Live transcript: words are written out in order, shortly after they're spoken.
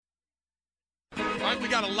We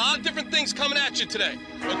got a lot of different things coming at you today,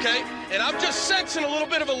 okay? And I'm just sensing a little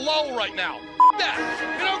bit of a lull right now.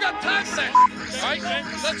 That. We don't got time for that. All right,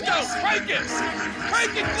 let's go. Crank it.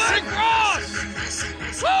 Crank it, Glenn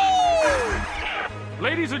Cross. Woo!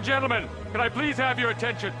 Ladies and gentlemen, can I please have your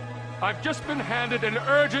attention? I've just been handed an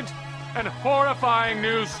urgent and horrifying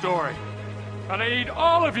news story. And I need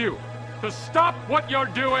all of you to stop what you're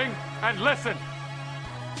doing and listen.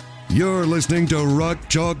 You're listening to Rock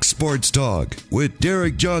Chalk Sports Talk with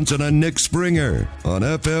Derek Johnson and Nick Springer on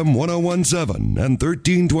FM 1017 and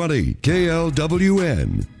 1320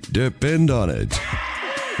 KLWN. Depend on it.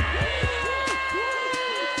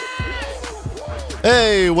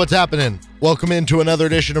 Hey, what's happening? Welcome into another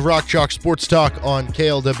edition of Rock Chalk Sports Talk on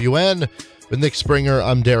KLWN. With Nick Springer,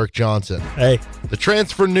 I'm Derek Johnson. Hey. The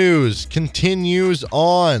transfer news continues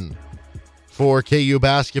on for KU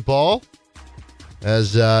basketball,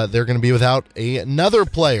 as they're going to be without another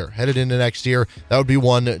player headed into next year. That would be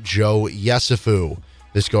one Joe Yesufu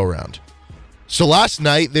this go-around. So last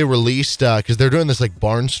night they released, because they're doing this like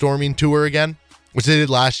barnstorming tour again, which they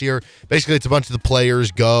did last year. Basically, it's a bunch of the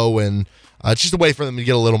players go, and it's just a way for them to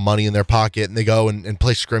get a little money in their pocket, and they go and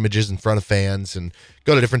play scrimmages in front of fans and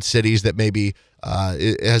go to different cities that maybe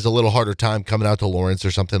it has a little harder time coming out to Lawrence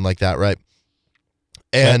or something like that, right?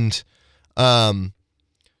 And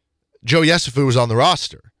Joe Yesufu was on the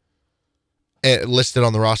roster, listed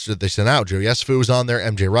on the roster that they sent out. Joe Yesufu was on there.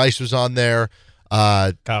 MJ Rice was on there.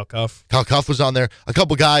 Kyle Cuff. Kyle Cuff was on there. A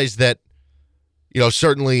couple guys that,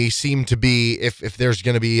 certainly seem to be, if there's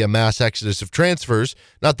going to be a mass exodus of transfers,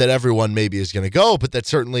 not that everyone maybe is going to go, but that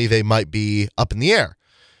certainly they might be up in the air.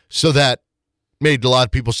 So that made a lot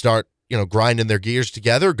of people start, grinding their gears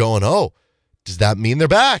together, going, oh, does that mean they're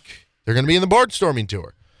back? They're going to be in the barnstorming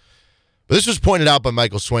tour. But this was pointed out by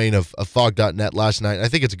Michael Swain of Fog.net last night. I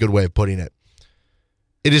think it's a good way of putting it.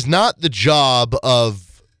 It is not the job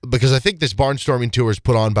of, because I think this barnstorming tour is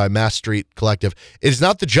put on by Mass Street Collective. It is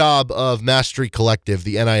not the job of Mass Street Collective,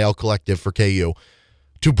 the NIL collective for KU,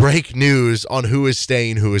 to break news on who is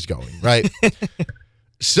staying, who is going, right?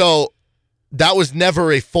 So that was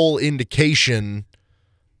never a full indication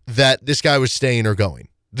that this guy was staying or going.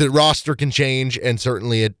 The roster can change, and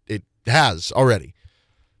certainly it has already.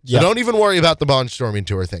 So don't even worry about the barnstorming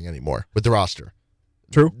tour thing anymore with the roster.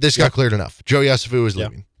 True. This got cleared enough. Joe Yesufu is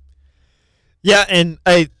leaving. Yeah, and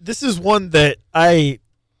this is one that I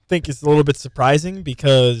think is a little bit surprising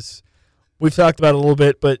because we've talked about it a little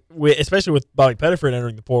bit, but especially with Bobby Pettiford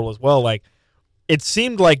entering the portal as well, like it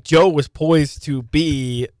seemed like Joe was poised to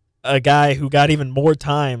be a guy who got even more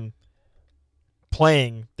time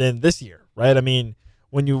playing than this year, right? I mean,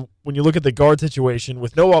 when you look at the guard situation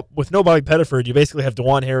with no Bobby Pettiford, you basically have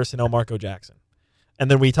DeJuan Harris and Elmarco Jackson.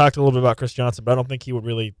 And then we talked a little bit about Chris Johnson, but I don't think he would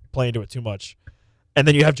really play into it too much. And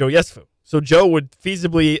then you have Joe Yesufu. So Joe would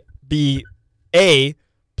feasibly be A,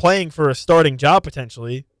 playing for a starting job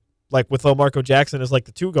potentially, like with Elmarco Jackson as like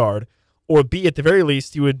the 2 guard, or B, at the very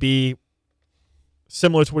least, he would be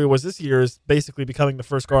similar to what he was this year, is basically becoming the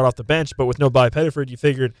first guard off the bench, but with no Bobby Pettiford, you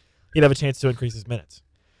figured he'd have a chance to increase his minutes.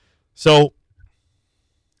 So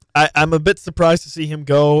I'm a bit surprised to see him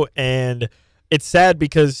go, and it's sad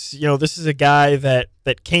because, this is a guy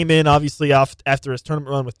that came in obviously after his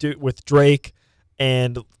tournament run with Drake,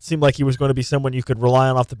 and seemed like he was going to be someone you could rely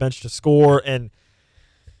on off the bench to score. And,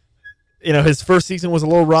 his first season was a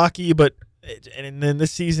little rocky, and then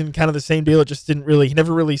this season, kind of the same deal. It just he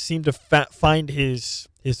never really seemed to find his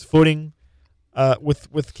footing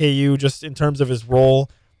with KU, just in terms of his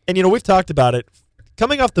role. And, we've talked about it.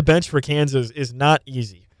 Coming off the bench for Kansas is not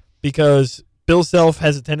easy because Bill Self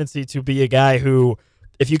has a tendency to be a guy who,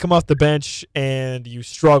 if you come off the bench and you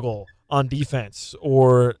struggle on defense,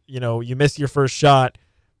 or you miss your first shot,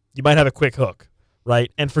 you might have a quick hook,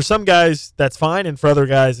 right? And for some guys that's fine, and for other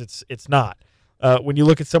guys it's not. When you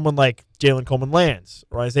look at someone like Jalen Coleman-Lands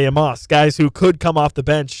or Isaiah Moss, guys who could come off the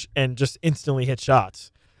bench and just instantly hit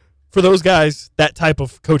shots, for those guys that type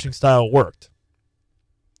of coaching style worked.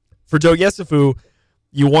 For Joe Yesufu,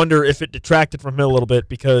 you wonder if it detracted from him a little bit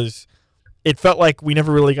because it felt like we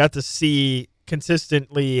never really got to see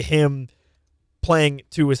consistently him playing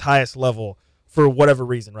to his highest level for whatever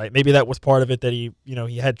reason, right? Maybe that was part of it, that he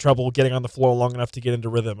had trouble getting on the floor long enough to get into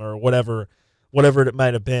rhythm, or whatever it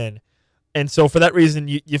might have been. And so for that reason,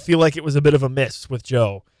 you feel like it was a bit of a miss with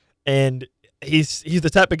Joe. And he's the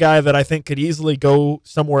type of guy that I think could easily go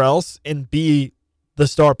somewhere else and be the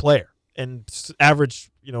star player and average,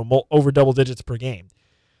 over double digits per game.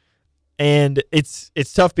 And it's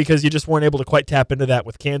tough because you just weren't able to quite tap into that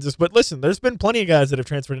with Kansas. But listen, there's been plenty of guys that have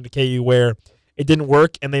transferred into KU where it didn't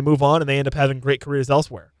work and they move on and they end up having great careers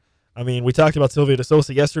elsewhere. I mean, we talked about Silvio De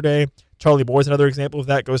Sousa yesterday. Charlie Moore's another example of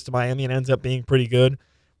that. Goes to Miami and ends up being pretty good.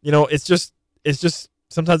 It's just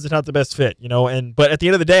sometimes it's not the best fit. But at the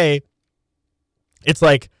end of the day, it's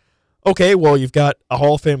like, okay, well, you've got a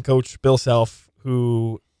Hall of Fame coach, Bill Self,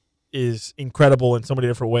 who is incredible in so many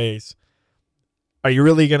different ways. Are you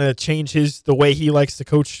really going to change the way he likes to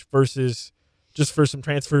coach versus just for some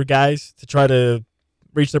transfer guys to try to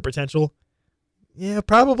reach their potential? Yeah,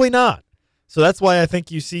 probably not. So that's why I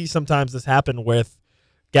think you see sometimes this happen with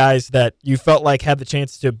guys that you felt like had the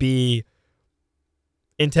chance to be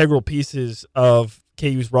integral pieces of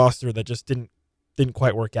KU's roster that just didn't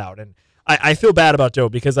quite work out. And I feel bad about Joe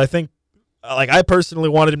because I think, I personally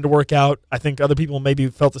wanted him to work out. I think other people maybe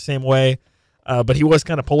felt the same way. But he was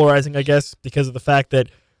kind of polarizing, I guess, because of the fact that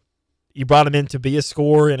you brought him in to be a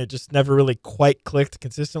scorer, and it just never really quite clicked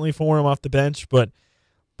consistently for him off the bench. But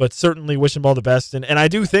certainly wish him all the best. And I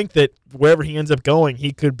do think that wherever he ends up going,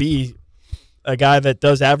 he could be a guy that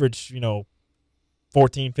does average,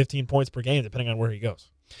 14, 15 points per game, depending on where he goes.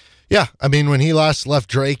 Yeah, I mean, when he last left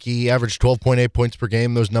Drake, he averaged 12.8 points per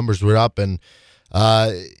game. Those numbers were up, and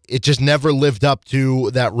it just never lived up to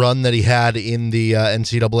that run that he had in the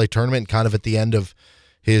NCAA tournament, kind of at the end of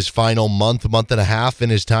his final month and a half in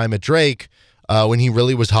his time at Drake, when he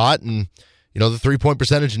really was hot. And, the three-point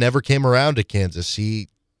percentage never came around at Kansas. He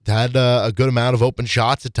had a good amount of open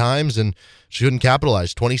shots at times and she couldn't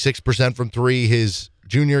capitalize. 26% from three his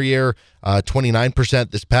junior year,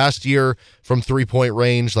 29% this past year from three-point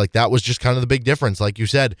range. That was just kind of the big difference. Like you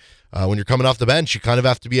said, when you're coming off the bench, you kind of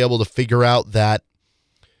have to be able to figure out that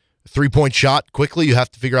three-point shot quickly. You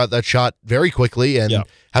have to figure out that shot very quickly and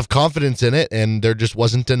have confidence in it, and there just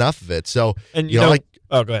wasn't enough of it. So, and oh,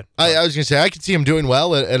 go ahead. I was going to say, I could see him doing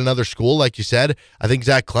well at another school, like you said. I think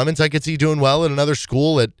Zach Clements I could see doing well at another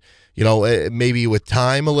school at, maybe with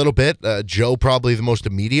time a little bit. Joe probably the most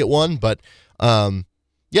immediate one, but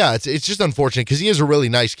it's just unfortunate because he is a really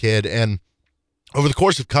nice kid, and over the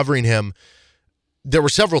course of covering him, there were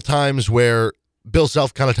several times where Bill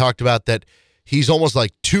Self kind of talked about that he's almost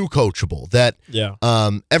like too coachable, that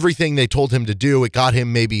everything they told him to do, it got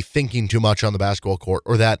him maybe thinking too much on the basketball court,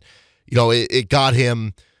 or that, it got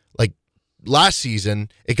him, like last season,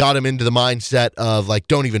 it got him into the mindset of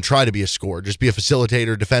don't even try to be a scorer, just be a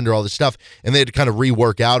facilitator, defender, all this stuff. And they had to kind of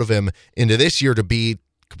rework out of him into this year to be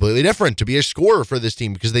completely different, to be a scorer for this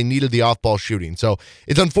team because they needed the off-ball shooting. So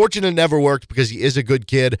it's unfortunate it never worked because he is a good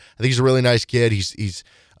kid. I think he's a really nice kid. He's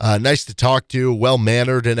nice to talk to,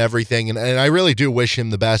 well-mannered and everything, and I really do wish him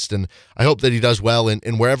the best, and I hope that he does well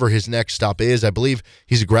in wherever his next stop is. I believe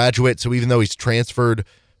he's a graduate, so even though he's transferred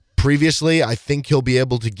previously, I think he'll be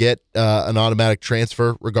able to get an automatic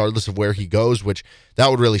transfer regardless of where he goes, which that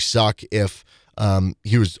would really suck if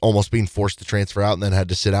he was almost being forced to transfer out and then had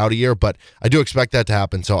to sit out a year, but I do expect that to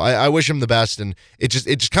happen, so I wish him the best, and it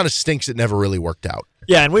just kind of stinks it never really worked out.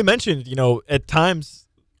 Yeah, and we mentioned, at times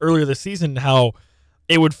earlier this season how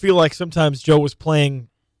it would feel like sometimes Joe was playing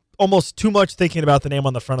almost too much thinking about the name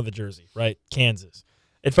on the front of the jersey, right? Kansas.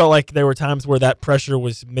 It felt like there were times where that pressure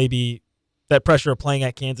of playing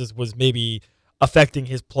at Kansas was maybe affecting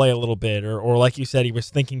his play a little bit, or like you said, he was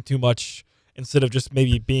thinking too much instead of just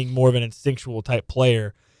maybe being more of an instinctual type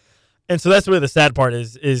player. And so that's really the sad part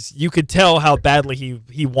is you could tell how badly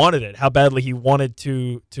he wanted it, how badly he wanted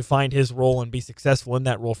to find his role and be successful in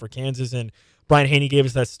that role for Kansas. And Brian Hanni gave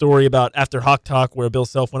us that story about after Hawk Talk where Bill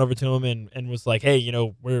Self went over to him and was like, hey,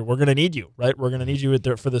 we're going to need you, right? We're going to need you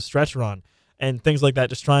for the stretch run and things like that,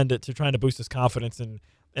 just trying to boost his confidence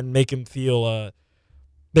and make him feel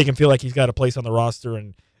like he's got a place on the roster.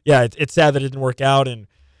 And yeah, it's sad that it didn't work out. And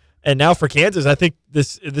now for Kansas, I think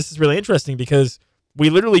this is really interesting because we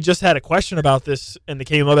literally just had a question about this in the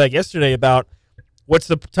KU mailbag yesterday about what's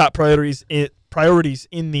the top priorities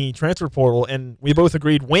in the transfer portal, and we both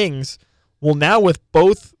agreed wings. Well, now with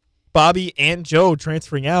both Bobby and Joe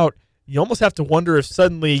transferring out, you almost have to wonder if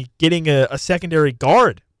suddenly getting a secondary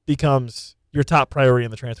guard becomes your top priority in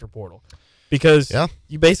the transfer portal. Because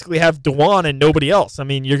you basically have DeJuan and nobody else. I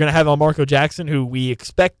mean, you're going to have Elmarco Jackson, who we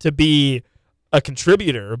expect to be a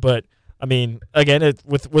contributor, but I mean, again,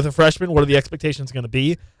 with a freshman, what are the expectations going to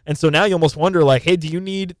be? And so now you almost wonder, hey, do you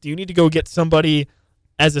need to go get somebody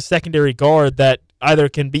as a secondary guard that either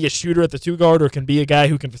can be a shooter at the two guard or can be a guy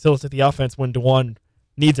who can facilitate the offense when DeJuan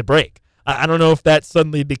needs a break? I don't know if that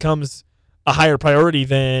suddenly becomes a higher priority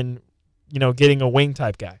than getting a wing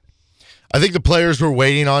type guy. I think the players we're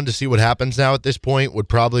waiting on to see what happens now at this point would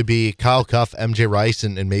probably be Kyle Cuff, MJ Rice,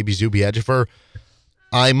 and maybe Zuby Ejiofor.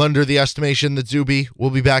 I'm under the estimation that Zuby will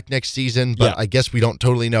be back next season, but I guess we don't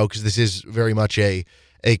totally know because this is very much a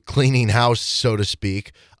cleaning house, so to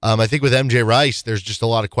speak. I think with MJ Rice, there's just a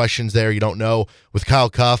lot of questions there. You don't know. With Kyle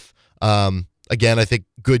Cuff, Again, I think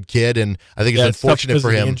good kid, and I think it's unfortunate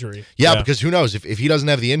for him. Injury. Yeah, because who knows if he doesn't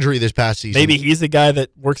have the injury this past season? Maybe he's the guy that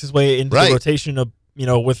works his way into the rotation of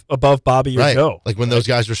with above Bobby or Joe. Like when those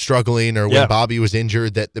guys were struggling, or when Bobby was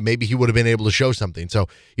injured, that maybe he would have been able to show something. So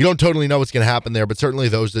you don't totally know what's going to happen there, but certainly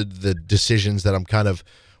those are the decisions that I'm kind of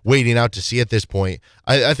waiting out to see at this point.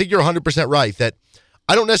 I think you're 100% right that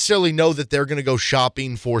I don't necessarily know that they're going to go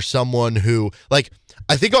shopping for someone who, like,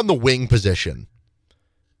 I think on the wing position,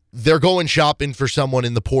 they're going shopping for someone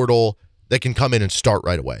in the portal that can come in and start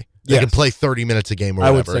right away. They can play 30 minutes a game or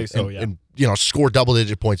whatever. I would say so, and score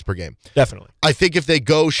double-digit points per game. Definitely. I think if they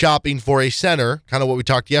go shopping for a center, kind of what we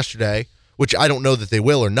talked yesterday, which I don't know that they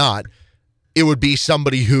will or not, it would be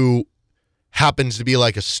somebody who happens to be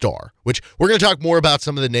like a star, which we're going to talk more about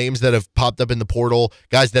some of the names that have popped up in the portal,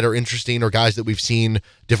 guys that are interesting or guys that we've seen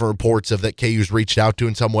different reports of that KU's reached out to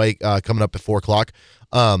in some way coming up at 4 o'clock.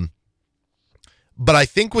 But I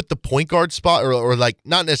think with the point guard spot, or like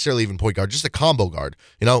not necessarily even point guard, just a combo guard,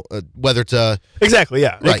 whether it's a... Exactly,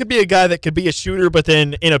 yeah. It could be a guy that could be a shooter, but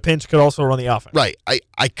then in a pinch could also run the offense. Right.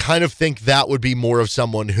 I kind of think that would be more of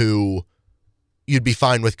someone who you'd be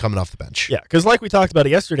fine with coming off the bench. Yeah, because like we talked about it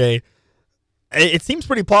yesterday, it seems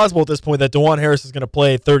pretty plausible at this point that DeJuan Harris is going to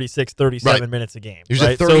play 36, 37 minutes a game. He was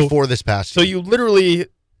at 34 this past year. So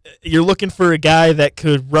you're looking for a guy that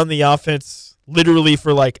could run the offense literally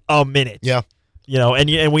for like a minute. Yeah.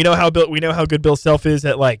 And we know how good Bill Self is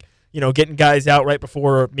at getting guys out right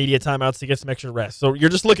before media timeouts to get some extra rest. So you're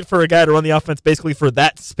just looking for a guy to run the offense basically for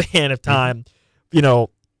that span of time, 3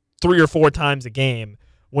 or 4 times a game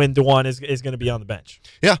when DeJuan is going to be on the bench.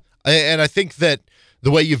 Yeah, and I think that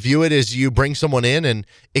the way you view it is you bring someone in, and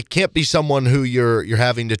it can't be someone who you're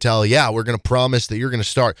having to tell, we're going to promise that you're going to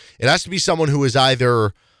start. It has to be someone who is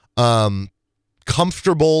either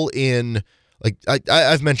comfortable in. Like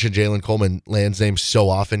I've mentioned Jalen Coleman Land's name so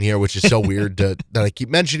often here, which is so weird that I keep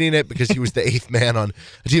mentioning it because he was the 8th man on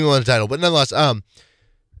a team that won the title. But nonetheless,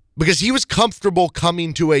 because he was comfortable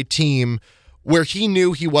coming to a team where he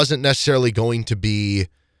knew he wasn't necessarily going to be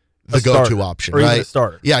the go-to option, or right? Even a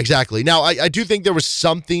starter. Yeah, exactly. Now, I do think there was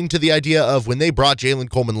something to the idea of when they brought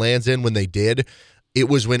Jalen Coleman Lands in, when they did, it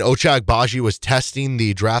was when Ochai Agbaji was testing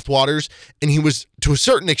the draft waters, and he was, to a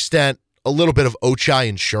certain extent, a little bit of Ochai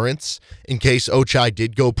insurance in case Ochai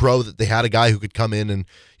did go pro, that they had a guy who could come in and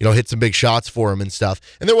hit some big shots for him and stuff.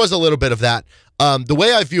 And there was a little bit of that. The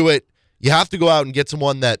way I view it, you have to go out and get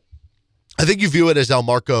someone that I think you view it as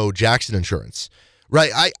Elmarco Jackson insurance,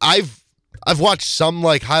 right? I've watched some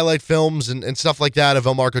like highlight films and stuff like that of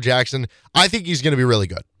Elmarco Jackson. I think he's going to be really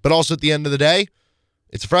good, but also at the end of the day,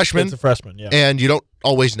 it's a freshman. It's a freshman, yeah. And you don't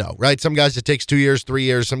always know, right? Some guys it takes 2 years, 3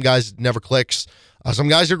 years. Some guys it never clicks. Some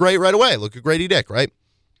guys are great right away. Look at Grady Dick, right?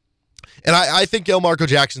 And I think Elmarco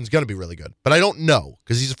Jackson's going to be really good, but I don't know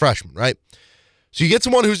because he's a freshman, right? So you get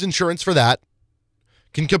someone who's insurance for that,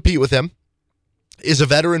 can compete with him, is a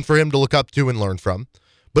veteran for him to look up to and learn from,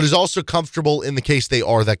 but is also comfortable in the case they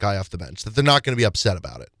are that guy off the bench, that they're not going to be upset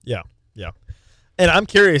about it. Yeah. And I'm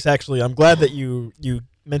curious, actually. I'm glad that you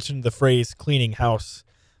mentioned the phrase cleaning house,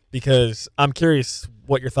 because I'm curious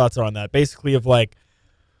what your thoughts are on that. Basically of like,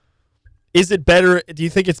 is it better? Do you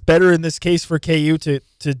think it's better in this case for KU to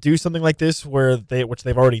do something like this, which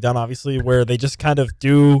they've already done, obviously, where they just kind of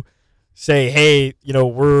do say, hey,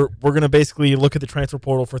 we're going to basically look at the transfer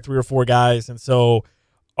portal for 3 or 4 guys, and so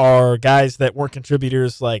our guys that weren't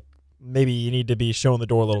contributors, like maybe you need to be shown the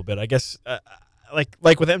door a little bit. I guess,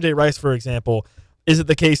 like with MJ Rice, for example, is it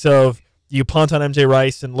the case of you punt on MJ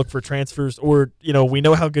Rice and look for transfers, or we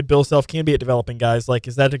know how good Bill Self can be at developing guys? Like,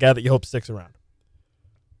 is that a guy that you hope sticks around?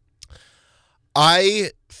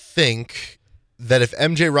 I think that if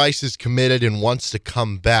MJ Rice is committed and wants to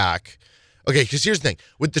come back, okay, because here's the thing.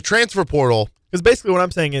 With the transfer portal... Because basically what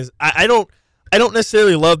I'm saying is I don't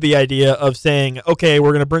necessarily love the idea of saying, okay,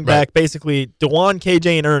 we're going to bring back basically DeJuan,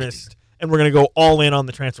 KJ, and Ernest, and we're going to go all in on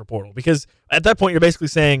the transfer portal. Because at that point, you're basically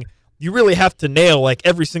saying you really have to nail like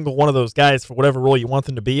every single one of those guys for whatever role you want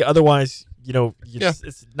them to be. Otherwise,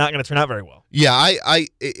 it's not going to turn out very well. Yeah,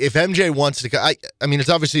 if MJ wants to, I mean, it's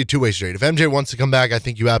obviously a two-way street. If MJ wants to come back, I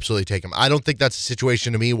think you absolutely take him. I don't think that's a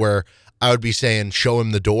situation to me where I would be saying show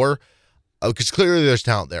him the door, because clearly there's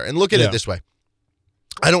talent there. And look at it this way.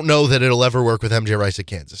 I don't know that it'll ever work with MJ Rice at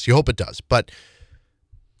Kansas. You hope it does. But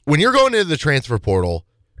when you're going into the transfer portal,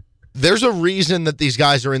 there's a reason that these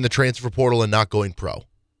guys are in the transfer portal and not going pro,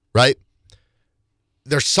 right?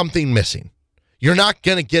 There's something missing. You're not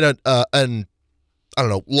going to get an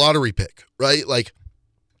lottery pick, right? Like,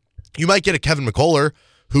 you might get a Kevin McCullough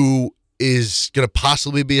who is going to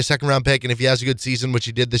possibly be a second-round pick, and if he has a good season, which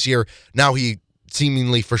he did this year, now he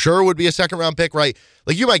seemingly for sure would be a second-round pick, right?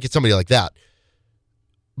 Like, you might get somebody like that.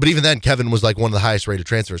 But even then, Kevin was like one of the highest-rated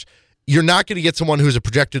transfers. You're not going to get someone who's a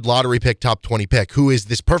projected lottery pick, top 20 pick, who is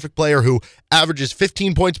this perfect player who averages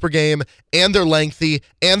 15 points per game, and they're lengthy,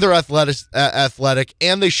 and they're athletic,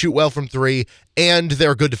 and they shoot well from three, and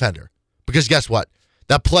they're a good defender. Because guess what?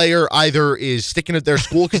 That player either is sticking at their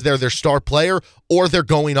school because they're their star player, or they're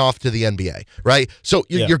going off to the NBA, right? So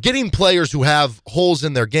you're getting players who have holes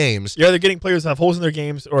in their games. You're either getting players who have holes in their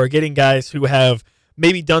games, or getting guys who have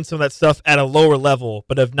maybe done some of that stuff at a lower level,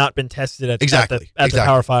 but have not been tested at the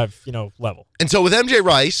Power 5, level. And so with MJ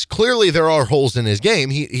Rice, clearly there are holes in his game.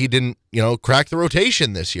 He didn't, crack the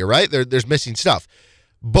rotation this year, right? There's missing stuff.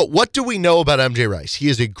 But what do we know about MJ Rice? He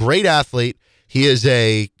is a great athlete. He is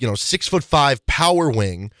a 6'5" power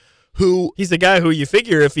wing who he's a guy who you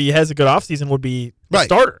figure if he has a good offseason would be a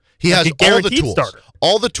starter. He has a guaranteed starter.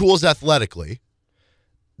 All the tools athletically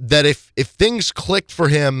that if things clicked for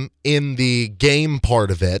him in the game part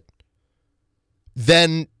of it,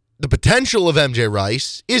 then the potential of MJ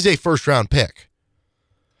Rice is a first-round pick.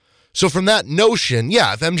 So from that notion,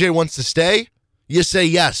 if MJ wants to stay, you say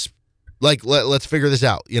yes. Like, let's figure this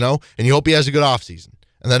out, and you hope he has a good offseason.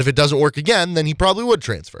 And then if it doesn't work again, then he probably would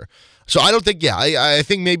transfer. So I don't think, I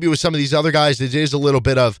think maybe with some of these other guys, it is a little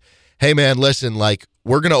bit of, hey, man, listen, like,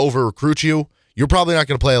 we're going to over-recruit you. You're probably not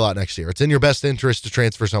going to play a lot next year. It's in your best interest to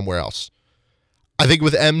transfer somewhere else. I think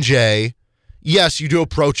with MJ, yes, you do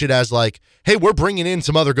approach it as like, hey, we're bringing in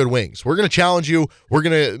some other good wings. We're going to challenge you. We're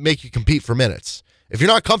going to make you compete for minutes. If you're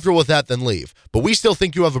not comfortable with that, then leave. But we still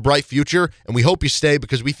think you have a bright future, and we hope you stay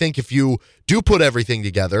because we think if you do put everything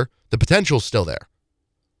together, the potential's still there.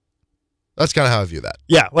 That's kind of how I view that.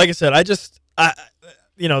 Yeah, like I said,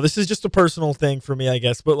 this is just a personal thing for me, I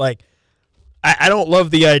guess. But like, I don't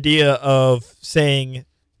love the idea of saying,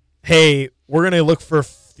 "Hey, we're going to look for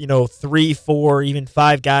 3, 4, even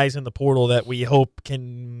 5 guys in the portal that we hope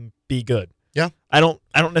can be good." Yeah, I don't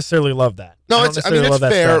necessarily love that. No, it's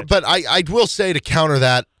fair, but I will say to counter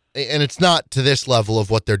that, and it's not to this level of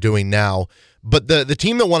what they're doing now, but the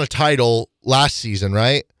team that won a title last season,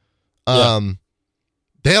 right?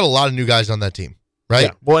 They had a lot of new guys on that team, right?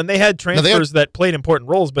 Yeah. Well, and they had transfers that played important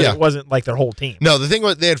roles, but it wasn't like their whole team. No, the thing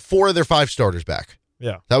was they had 4 of their 5 starters back.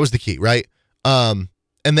 Yeah. That was the key, right? And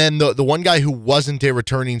then the one guy who wasn't a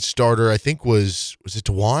returning starter, I think was it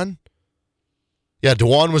DeJuan? Yeah,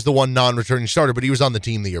 DeJuan was the one non-returning starter, but he was on the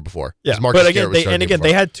team the year before. Yeah, but again,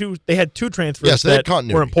 they had two transfers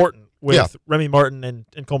that were important with Remy Martin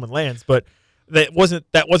and Coleman Lands, but that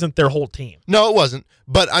wasn't their whole team. No, it wasn't.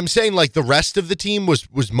 But I'm saying like the rest of the team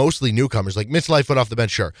was mostly newcomers. Like Mitch Lightfoot off the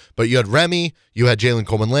bench, sure. But you had Remy, you had Jalen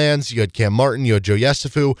Coleman Lands, you had Cam Martin, you had Joe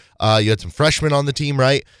Yesufu, you had some freshmen on the team,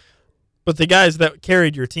 right? But the guys that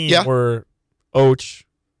carried your team were Oach,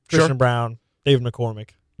 Christian Brown, David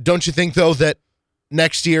McCormick. Don't you think, though, that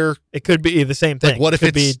next year it could be the same thing? Like what if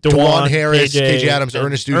it's DeJuan Harris, KJ Adams,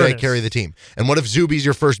 Ernest Uday carry the team? And what if Zuby's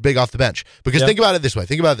your first big off the bench? Because think about it this way.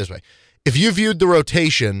 If you viewed the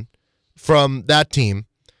rotation from that team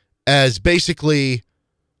as basically,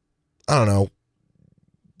 I don't know,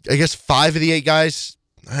 I guess 5 of the 8 guys,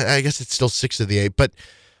 I guess it's still 6 of the 8, but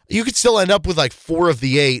you could still end up with like 4 of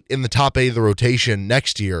the 8 in the top 8 of the rotation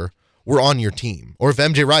next year were on your team. Or if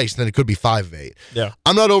MJ Rice, then it could be 5 of 8. Yeah.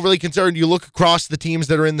 I'm not overly concerned. You look across the teams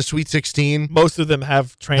that are in the Sweet 16. Most of them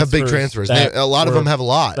have big transfers. A lot of them have a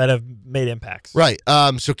lot. That have made impacts. Right.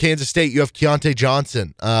 So Kansas State, you have Keontae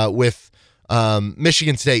Johnson. With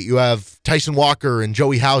Michigan State, you have Tyson Walker and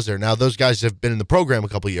Joey Hauser. Now, those guys have been in the program a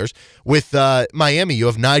couple of years. With Miami, you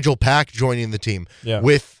have Nigel Pack joining the team. Yeah.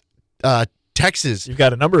 With Texas, you've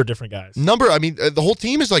got a number of different guys. The whole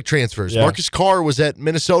team is like transfers. Yeah. Marcus Carr was at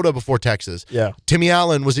Minnesota before Texas. Yeah. Timmy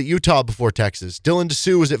Allen was at Utah before Texas. Dylan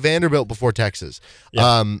DeSue was at Vanderbilt before Texas.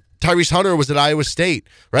 Yeah. Tyrese Hunter was at Iowa State,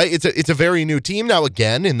 right? It's a very new team. Now,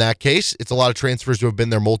 again, in that case, it's a lot of transfers who have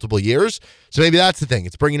been there multiple years. So maybe that's the thing.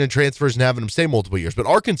 It's bringing in transfers and having them stay multiple years. But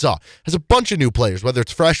Arkansas has a bunch of new players, whether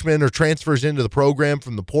it's freshmen or transfers into the program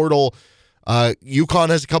from the portal. UConn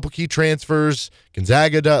has a couple key transfers.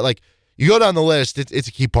 Gonzaga does. Like, you go down the list, it's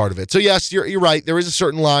a key part of it. So, yes, you're right. There is a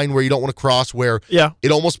certain line where you don't want to cross where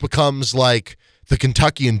it almost becomes like the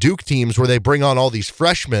Kentucky and Duke teams where they bring on all these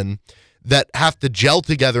freshmen that have to gel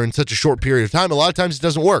together in such a short period of time. A lot of times it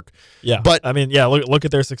doesn't work. Yeah. But look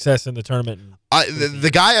at their success in the tournament.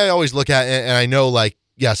 The guy I always look at, and I know, like,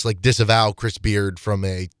 yes, like disavow Chris Beard from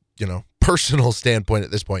a, personal standpoint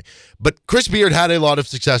at this point. But Chris Beard had a lot of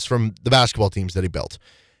success from the basketball teams that he built.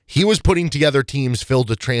 He was putting together teams filled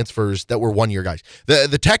with transfers that were one-year guys.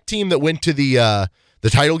 The Tech team that went to the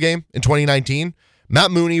title game in 2019,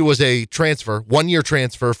 Matt Mooney was a transfer, one-year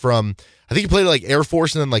transfer from, I think he played like Air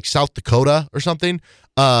Force and then like South Dakota or something.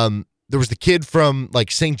 There was the kid from like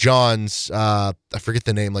St. John's, I forget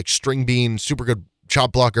the name, like string bean, super good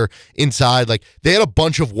shot blocker inside. Like they had a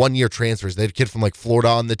bunch of 1-year transfers. They had a kid from like Florida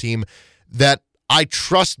on the team that I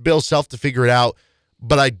trust Bill Self to figure it out.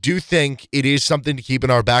 But I do think it is something to keep in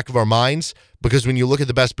our back of our minds because when you look at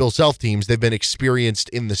the best Bill Self teams, they've been experienced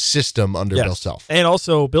in the system under Bill Self. And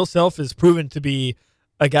also Bill Self is proven to be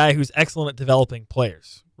a guy who's excellent at developing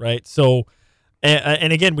players, right? So,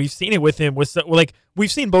 and again, we've seen it with him.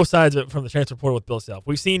 We've seen both sides from the transfer portal with Bill Self.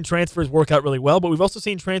 We've seen transfers work out really well, but we've also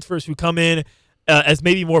seen transfers who come in as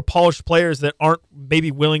maybe more polished players that aren't maybe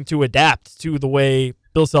willing to adapt to the way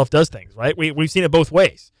Bill Self does things, right? We've seen it both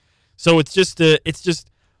ways. So it's just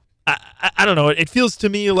I don't know. It feels to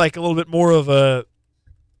me like a little bit more of a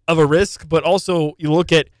risk, but also you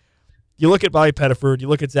look at Bobby Pettiford, you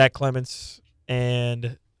look at Zach Clements,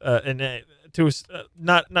 and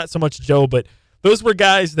not so much Joe, but those were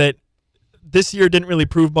guys that this year didn't really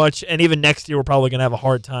prove much, and even next year we're probably going to have a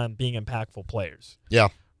hard time being impactful players. Yeah.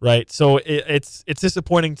 Right. So it's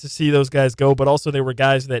disappointing to see those guys go, but also they were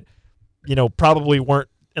guys that probably weren't,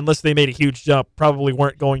 unless they made a huge jump, probably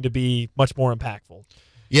weren't going to be much more impactful.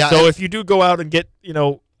 Yeah. So if you do go out and get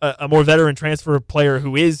a more veteran transfer player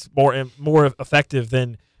who is more effective,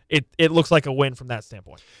 then it looks like a win from that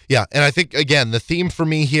standpoint. Yeah, and I think again the theme for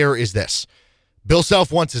me here is this: Bill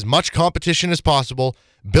Self wants as much competition as possible.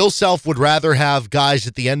 Bill Self would rather have guys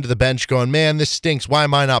at the end of the bench going, "Man, this stinks. Why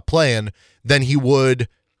am I not playing?" than he would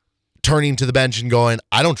turning to the bench and going,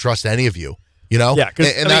 "I don't trust any of you." Yeah,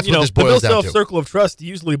 and that's what this boils down to. The Bill Self circle of trust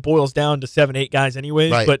usually boils down to 7-8 guys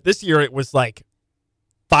anyways, right. But this year it was like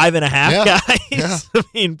 5.5 guys. Yeah. I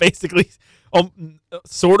mean, basically,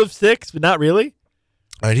 sort of 6, but not really.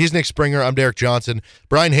 All right, he's Nick Springer. I'm Derek Johnson.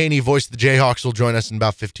 Brian Hanni, voice of the Jayhawks, will join us in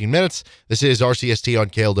about 15 minutes. This is RCST on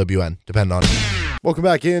KLWN. Depend on it. Welcome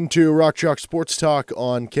back into Rock Chalk Sports Talk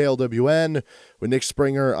on KLWN with Nick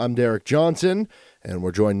Springer. I'm Derek Johnson, and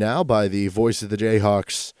we're joined now by the voice of the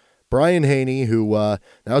Jayhawks, Brian Hanni, who now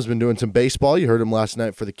has been doing some baseball. You heard him last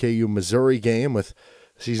night for the KU Missouri game with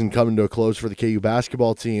the season coming to a close for the KU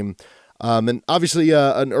basketball team. And obviously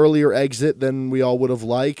an earlier exit than we all would have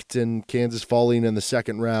liked, and Kansas falling in the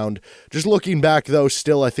second round. Just looking back, though,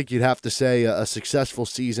 still I think you'd have to say a successful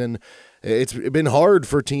season. It's been hard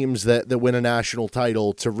for teams that win a national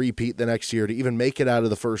title to repeat the next year, to even make it out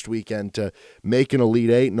of the first weekend, to make an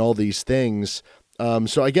Elite Eight and all these things.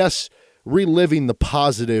 So I guess reliving the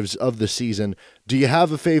positives of the season, do you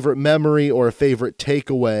have a favorite memory or a favorite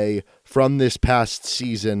takeaway from this past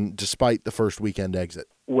season despite the first weekend exit?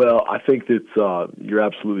 Well, I think that you're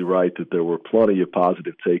absolutely right that there were plenty of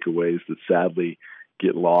positive takeaways that sadly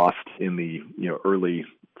get lost in the early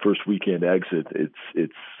first weekend exit.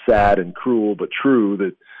 It's sad and cruel, but true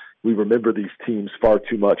that we remember these teams far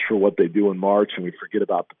too much for what they do in March, and we forget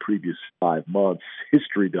about the previous 5 months.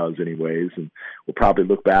 History does anyways, and we'll probably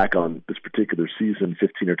look back on this particular season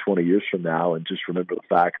 15 or 20 years from now and just remember the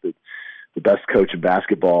fact that the best coach in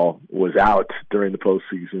basketball was out during the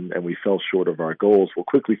postseason and we fell short of our goals. We'll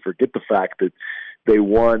quickly forget the fact that they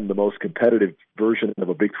won the most competitive version of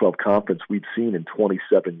a Big 12 conference we'd seen in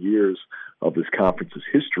 27 years of this conference's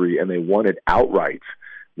history, and they won it outright.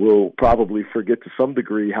 We'll probably forget to some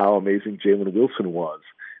degree how amazing Jalen Wilson was,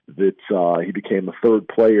 that he became the third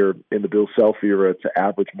player in the Bill Self era to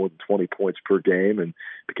average more than 20 points per game and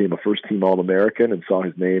became a first-team All-American and saw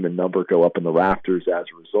his name and number go up in the rafters as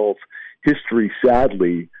a result. History,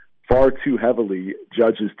 sadly, far too heavily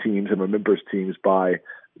judges teams and remembers teams by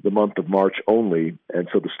the month of March only. And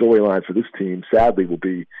so the storyline for this team, sadly, will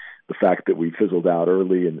be the fact that we fizzled out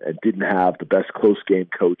early and didn't have the best close game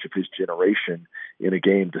coach of his generation in a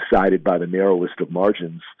game decided by the narrowest of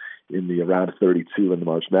margins in the round of 32 in the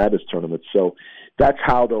March Madness tournament. So that's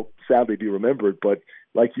how they'll sadly be remembered. But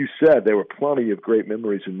like you said, there were plenty of great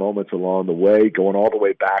memories and moments along the way, going all the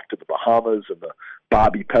way back to the Bahamas and the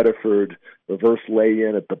Bobby Pettiford reverse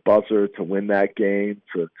lay-in at the buzzer to win that game,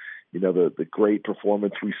 to the great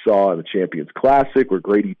performance we saw in the Champions Classic where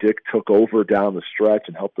Grady Dick took over down the stretch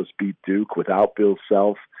and helped us beat Duke without Bill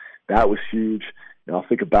Self. That was huge. And I'll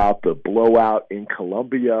think about the blowout in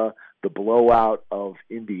Columbia, the blowout of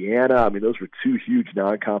Indiana. I mean, those were two huge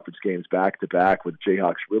non-conference games back-to-back where the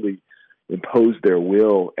Jayhawks really imposed their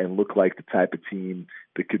will and looked like the type of team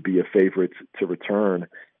that could be a favorite to return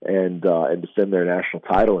and defend their national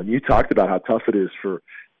title. And you talked about how tough it is for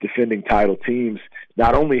defending title teams.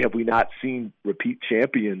 Not only have we not seen repeat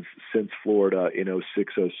champions since Florida in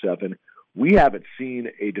 06-07, we haven't seen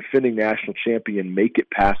a defending national champion make it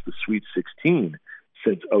past the Sweet 16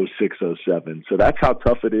 since 06-07. So that's how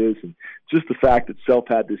tough it is. And just the fact that Self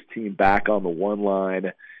had this team back on the one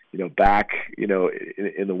line, back, in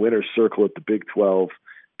the winner's circle at the Big 12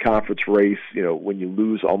 conference race, when you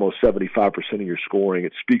lose almost 75% of your scoring,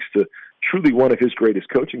 it speaks to truly one of his greatest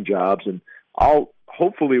coaching jobs. And I'll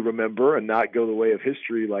hopefully remember and not go the way of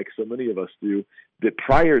history like so many of us do, that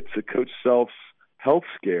prior to Coach Self's health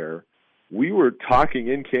scare, we were talking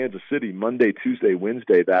in Kansas City Monday, Tuesday,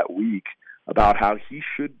 Wednesday that week about how he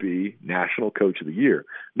should be National Coach of the Year.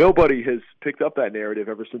 Nobody has picked up that narrative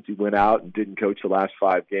ever since he went out and didn't coach the last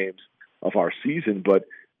 5 games of our season, but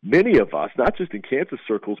many of us, not just in Kansas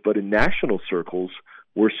circles, but in national circles,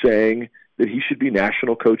 were saying that he should be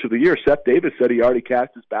National Coach of the Year. Seth Davis said he already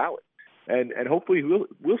cast his ballot, and hopefully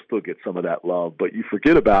we'll still get some of that love, but you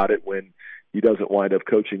forget about it when he doesn't wind up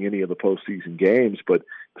coaching any of the postseason games. But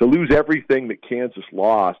to lose everything that Kansas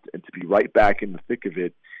lost and to be right back in the thick of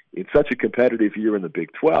it in such a competitive year in the Big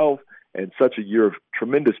 12 and such a year of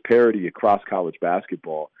tremendous parity across college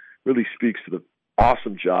basketball really speaks to the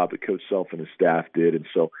awesome job that Coach Self and his staff did. And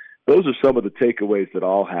so those are some of the takeaways that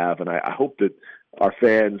I'll have, and I hope that our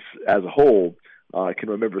fans as a whole can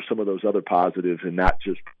remember some of those other positives and not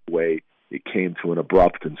just the way it came to an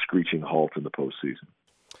abrupt and screeching halt in the postseason.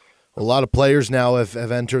 A lot of players now have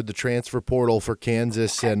entered the transfer portal for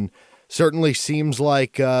Kansas, and certainly seems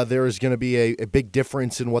like there is going to be a big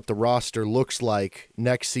difference in what the roster looks like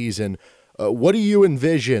next season. What do you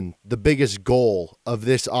envision the biggest goal of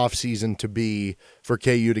this offseason to be for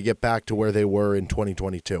KU to get back to where they were in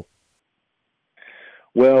 2022?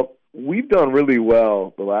 Well, we've done really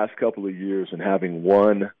well the last couple of years in having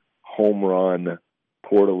one home run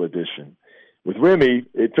portal addition. With Remy,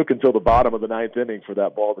 it took until the bottom of the 9th inning for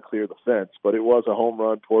that ball to clear the fence, but it was a home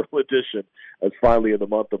run portal addition as finally in the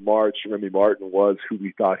month of March, Remy Martin was who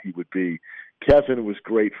we thought he would be. Kevin was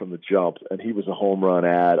great from the jump, and he was a home run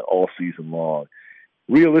ad all season long.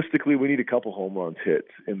 Realistically, we need a couple home runs hits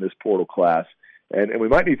in this portal class, and we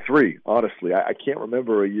might need 3, honestly. I can't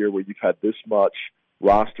remember a year where you've had this much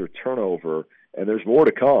roster turnover, and there's more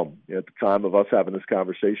to come. At the time of us having this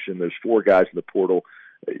conversation, there's 4 guys in the portal.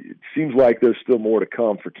 It seems like there's still more to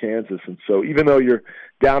come for Kansas. And so even though you're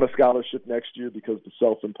down a scholarship next year because of the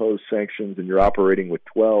self-imposed sanctions and you're operating with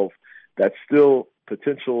 12, that's still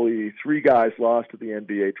potentially 3 guys lost to the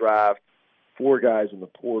NBA draft, 4 guys in the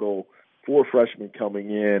portal, 4 freshmen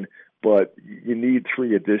coming in, but you need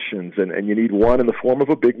 3 additions, and you need one in the form of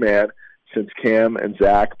a big man since Cam and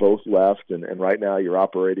Zach both left, and right now you're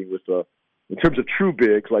operating with in terms of true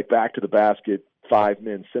bigs, like back to the basket,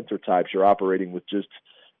 5-men center types, you're operating with just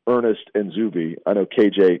Ernest and Zuby. I know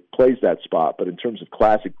KJ plays that spot, but in terms of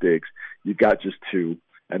classic bigs, you've got just 2.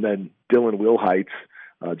 And then Dylan Wilhite,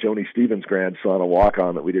 Joni Stevens' grandson, a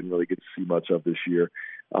walk-on that we didn't really get to see much of this year.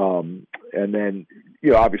 And then,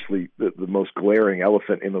 obviously the most glaring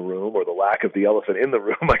elephant in the room, or the lack of the elephant in the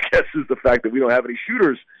room, I guess, is the fact that we don't have any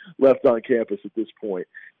shooters left on campus at this point.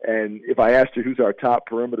 And if I asked you who's our top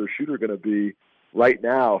perimeter shooter going to be right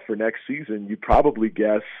now for next season, you'd probably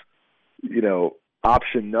guess,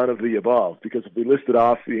 option none of the above, because if we listed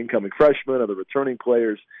off the incoming freshmen or the returning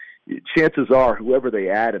players, chances are whoever they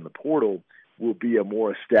add in the portal will be a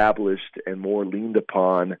more established and more leaned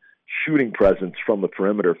upon shooting presence from the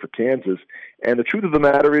perimeter for Kansas. And the truth of the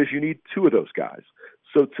matter is you need 2 of those guys.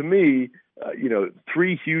 So to me,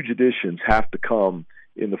 3 huge additions have to come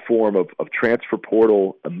in the form of transfer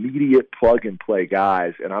portal, immediate plug-and-play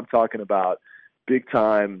guys. And I'm talking about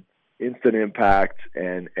big-time, instant impact,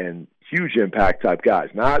 and huge impact type guys,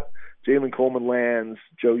 not Jalen Coleman-Lands,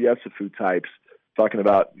 Joe Yesufu types, talking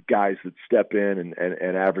about guys that step in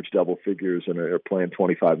and average double figures and are playing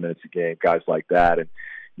 25 minutes a game, guys like that. And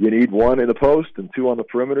you need 1 in the post and 2 on the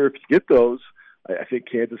perimeter. If you get those, I think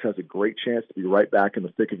Kansas has a great chance to be right back in the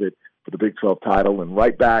thick of it for the Big 12 title and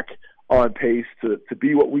right back on pace to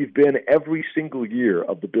be what we've been every single year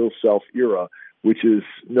of the Bill Self era, which is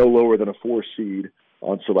no lower than a 4 seed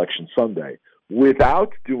on Selection Sunday.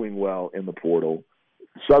 Without doing well in the portal,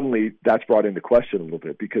 suddenly that's brought into question a little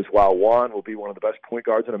bit, because while Juan will be one of the best point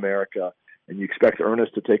guards in America and you expect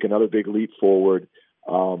Ernest to take another big leap forward,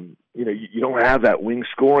 you don't have that wing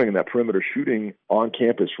scoring and that perimeter shooting on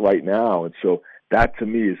campus right now. And so that to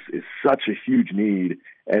me is such a huge need,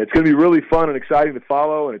 and it's going to be really fun and exciting to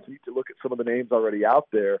follow, and it's neat to look at some of the names already out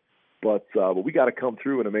there. But we got to come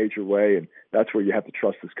through in a major way, and that's where you have to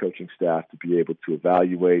trust this coaching staff to be able to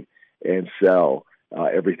evaluate and sell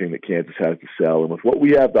everything that Kansas has to sell. And with what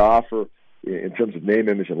we have to offer in terms of name,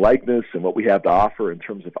 image, and likeness, and what we have to offer in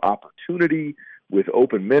terms of opportunity with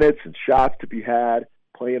open minutes and shots to be had,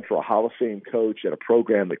 playing for a Hall of Fame coach at a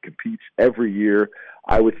program that competes every year,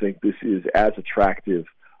 I would think this is as attractive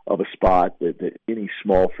of a spot that any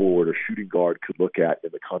small forward or shooting guard could look at in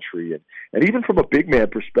the country. And even from a big man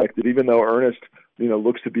perspective, even though Ernest,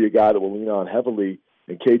 looks to be a guy that will lean on heavily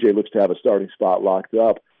and KJ looks to have a starting spot locked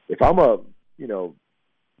up, if I'm a,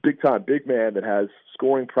 big-time big man that has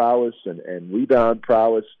scoring prowess and rebound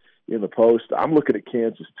prowess in the post, I'm looking at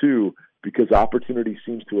Kansas too, because opportunity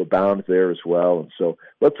seems to abound there as well. And so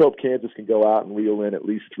let's hope Kansas can go out and reel in at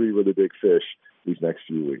least 3 really big fish these next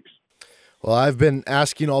few weeks. Well, I've been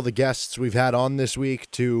asking all the guests we've had on this week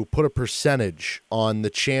to put a percentage on the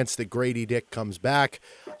chance that Grady Dick comes back.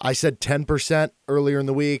 I said 10% earlier in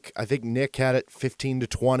the week. I think Nick had it 15 to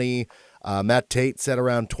 20. Matt Tate said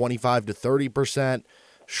around 25 to 30%.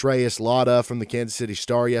 Shreyas Lada from the Kansas City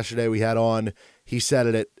Star yesterday we had on, he said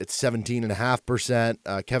it at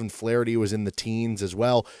 17.5%. Kevin Flaherty was in the teens as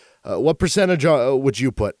well. What percentage would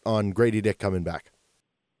you put on Grady Dick coming back?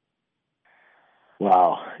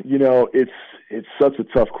 Wow. It's such a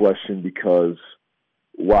tough question because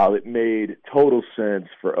while it made total sense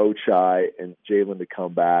for Ochai and Jalen to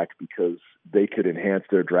come back because they could enhance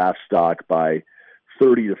their draft stock by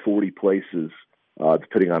 30 to 40 places,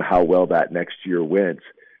 depending on how well that next year went.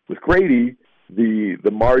 With Grady, the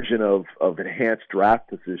margin of enhanced draft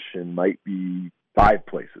position might be 5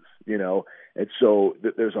 places, and so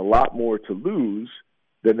there's a lot more to lose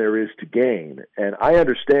than there is to gain. And I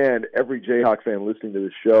understand every Jayhawk fan listening to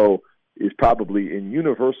this show is probably in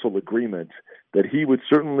universal agreement that he would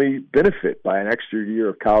certainly benefit by an extra year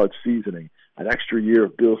of college seasoning, an extra year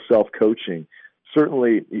of Bill Self coaching.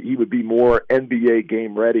 Certainly he would be more NBA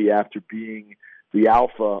game ready after being the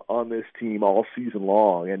alpha on this team all season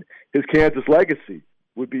long. And his Kansas legacy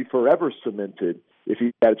would be forever cemented if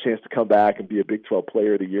he had a chance to come back and be a Big 12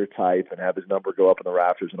 Player of the Year type and have his number go up in the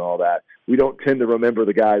rafters and all that. We don't tend to remember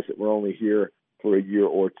the guys that were only here for a year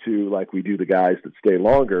or two like we do the guys that stay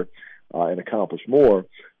longer and accomplish more.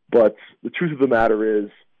 But the truth of the matter is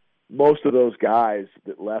most of those guys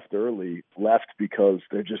that left early left because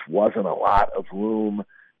there just wasn't a lot of room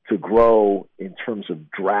to grow in terms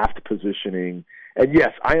of draft positioning. And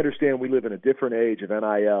yes, I understand we live in a different age of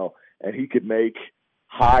NIL, and he could make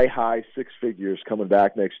high 6 figures coming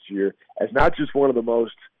back next year as not just one of the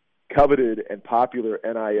most coveted and popular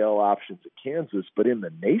NIL options at Kansas, but in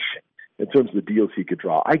the nation in terms of the deals he could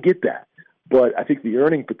draw. I get that. But I think the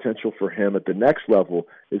earning potential for him at the next level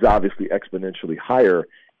is obviously exponentially higher.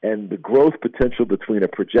 And the growth potential between a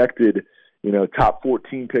projected, top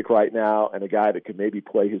 14 pick right now and a guy that could maybe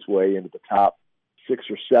play his way into the top 6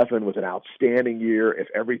 or 7 with an outstanding year if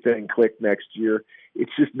everything clicked next year,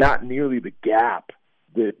 it's just not nearly the gap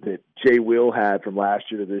that Jay Will had from last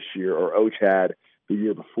year to this year or Oach had the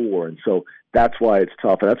year before. And so that's why it's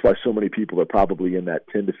tough. And that's why so many people are probably in that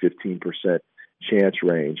 10 to 15% chance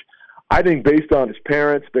range. I think based on his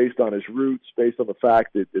parents, based on his roots, based on the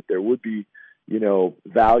fact that there would be,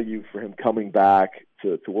 value for him coming back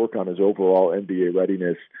to work on his overall NBA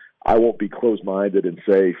readiness, I won't be closed-minded and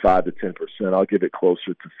say 5 to 10%. I'll give it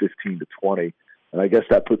closer to 15 to 20. And I guess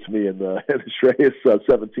that puts me in the Shreyas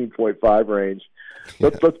 17.5 range.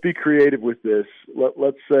 Let's be creative with this.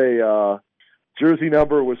 Let's say jersey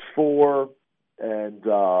number was 4, and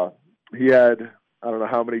he had I don't know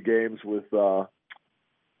how many games with 4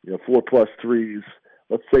 plus threes.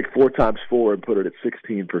 Let's take 4 times 4 and put it at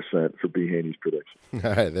 16% for B. Haney's prediction.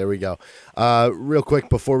 All right, there we go. Real quick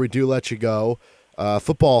before we do let you go,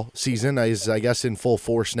 football season is, I guess, in full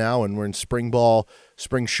force now, and we're in spring ball,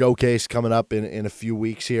 spring showcase coming up in a few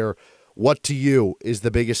weeks here. What to you is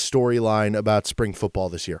the biggest storyline about spring football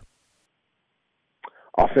this year?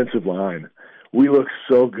 Offensive line. We look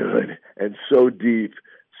so good and so deep,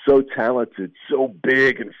 so talented, so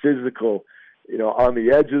big and physical, on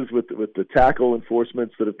the edges with the tackle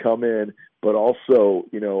enforcements that have come in, but also,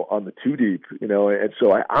 on the 2 deep, and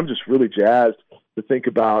so I'm just really jazzed to think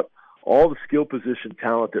about all the skill position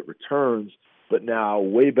talent that returns, but now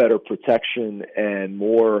way better protection and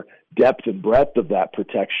more depth and breadth of that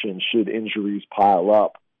protection should injuries pile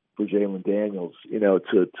up for Jalen Daniels,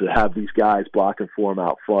 to have these guys blocking for him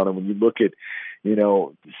out front. And when you look at,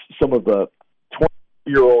 some of the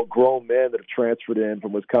 20-year-old grown men that have transferred in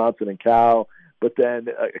from Wisconsin and Cal, but then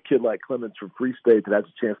a kid like Clemens from Free State that has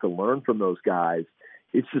a chance to learn from those guys,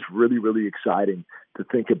 it's just really, really exciting to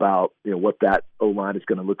think about, what that O-line is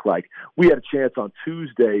going to look like. We had a chance on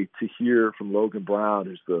Tuesday to hear from Logan Brown,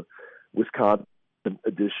 who's the Wisconsin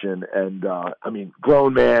edition, and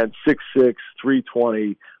grown man, 6'6",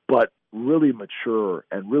 320, but really mature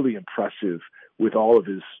and really impressive with all of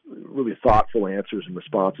his really thoughtful answers and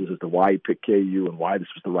responses as to why he picked KU and why this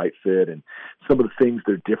was the right fit, and some of the things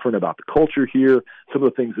that are different about the culture here, some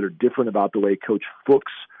of the things that are different about the way Coach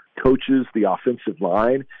Fuchs coaches the offensive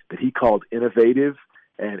line that he called innovative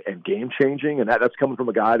and game-changing, and that's coming from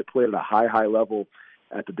a guy that played at a high level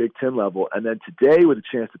at the Big Ten level. And then today with a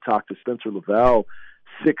chance to talk to Spencer Lavelle,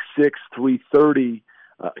 6'6", 330,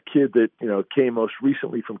 a kid that came most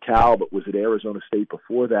recently from Cal but was at Arizona State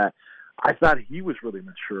before that. I thought he was really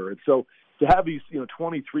mature. And so to have these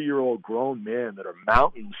 23-year-old grown men that are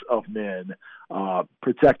mountains of men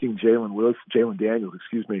protecting Jalen Daniels,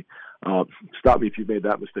 stop me if you've made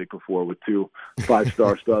that mistake before with 2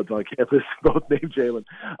 5-star studs on campus, both named Jalen.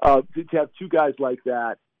 To have 2 guys like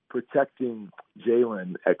that protecting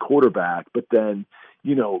Jalen at quarterback, but then,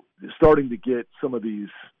 starting to get some of these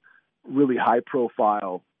really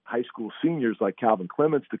high-profile high school seniors like Calvin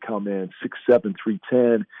Clements to come in, 6'7",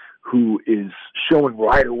 310, who is showing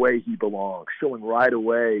right away he belongs, showing right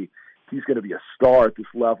away he's going to be a star at this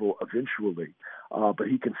level eventually. But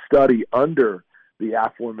he can study under the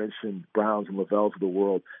aforementioned Browns and Lavelles of the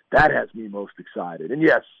world. That has me most excited. And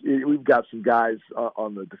yes, we've got some guys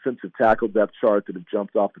on the defensive tackle depth chart that have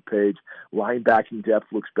jumped off the page. Linebacking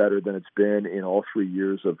depth looks better than it's been in all 3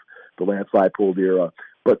 years of the Lance Leipold era.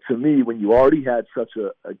 But to me, when you already had such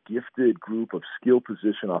a gifted group of skill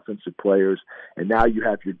position offensive players, and now you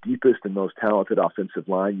have your deepest and most talented offensive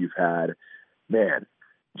line you've had, man,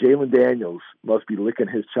 Jalen Daniels must be licking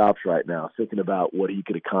his chops right now, thinking about what he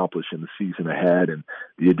could accomplish in the season ahead and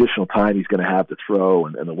the additional time he's going to have to throw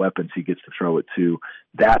and the weapons he gets to throw it to.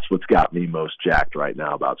 That's what's got me most jacked right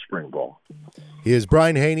now about spring ball. He is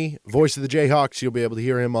Brian Hanni, voice of the Jayhawks. You'll be able to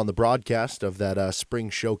hear him on the broadcast of that spring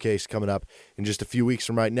showcase coming up in just a few weeks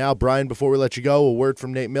from right now. Brian, before we let you go, a word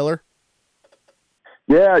from Nate Miller.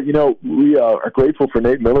 Yeah, we are grateful for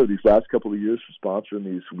Nate Miller these last couple of years for sponsoring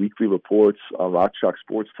these weekly reports on Rock Chalk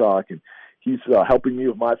Sports Talk, and he's helping me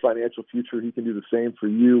with my financial future. He can do the same for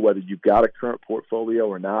you, whether you've got a current portfolio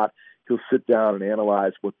or not. He'll sit down and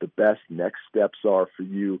analyze what the best next steps are for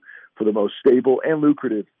you for the most stable and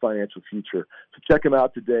lucrative financial future. So check him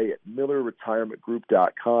out today at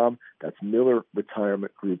MillerRetirementGroup.com. That's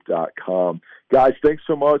MillerRetirementGroup.com. Guys, thanks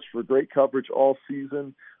so much for great coverage all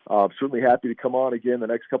season. Certainly happy to come on again the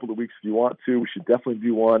next couple of weeks if you want to. We should definitely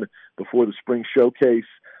do one before the spring showcase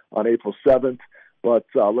on April 7th. But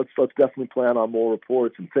let's definitely plan on more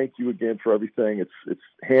reports. And thank you again for everything. It's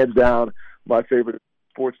hands down my favorite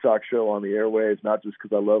sports talk show on the airwaves, not just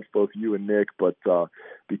because I love both you and Nick, but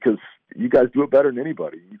because you guys do it better than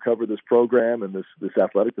anybody. You cover this program and this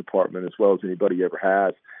athletic department as well as anybody ever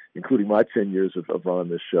has, including my 10 years of running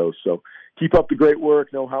this show. So keep up the great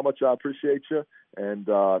work. Know how much I appreciate you. And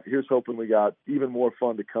here's hoping we got even more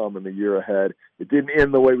fun to come in the year ahead. It didn't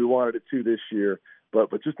end the way we wanted it to this year,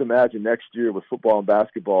 but just imagine next year with football and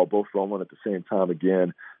basketball both rolling at the same time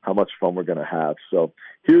again, how much fun we're going to have. So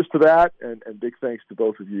here's to that, and big thanks to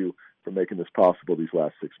both of you for making this possible these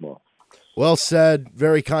last 6 months. Well said.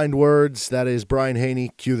 Very kind words. That is Brian Hanni.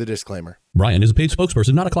 Cue the disclaimer. Brian is a paid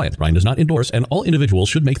spokesperson, not a client. Brian does not endorse, and all individuals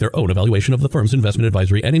should make their own evaluation of the firm's investment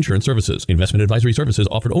advisory and insurance services. Investment advisory services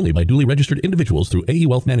offered only by duly registered individuals through AE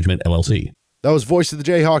Wealth Management, LLC. That was voice of the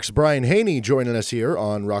Jayhawks, Brian Hanni, joining us here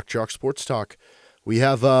on Rock Chalk Sports Talk. We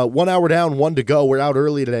have 1 hour down, 1 to go. We're out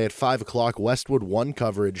early today at 5 o'clock. Westwood 1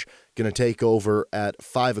 coverage going to take over at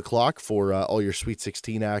 5 o'clock for all your Sweet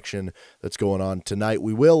 16 action that's going on tonight.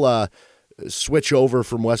 We will switch over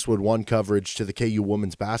from Westwood 1 coverage to the KU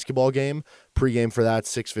women's basketball game. Pre-game for that,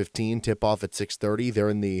 6:15, tip-off at 6:30. They're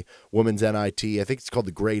in the women's NIT. I think it's called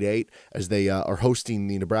the Grade 8, as they are hosting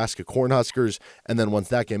the Nebraska Cornhuskers. And then once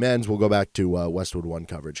that game ends, we'll go back to Westwood 1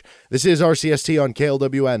 coverage. This is RCST on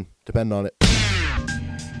KLWN. Depend on it.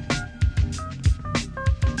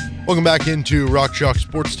 Welcome back into Rock Chalk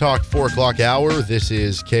Sports Talk, 4 o'clock hour. This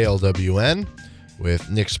is KLWN with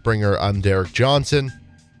Nick Springer. I'm Derek Johnson.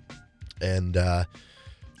 And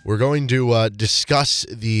we're going to discuss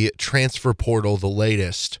the transfer portal, the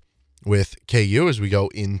latest, with KU as we go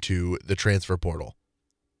into the transfer portal.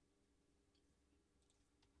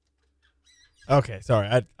 Okay,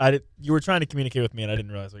 sorry. You were trying to communicate with me, and I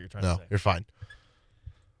didn't realize what you were trying to say. No, you're fine.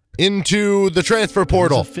 Into the transfer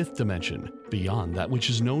portal. It is a fifth dimension, beyond that which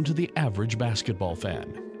is known to the average basketball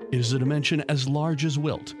fan. It is a dimension as large as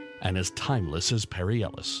Wilt and as timeless as Perry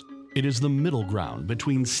Ellis. It is the middle ground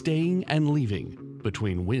between staying and leaving,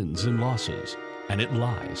 between wins and losses, and it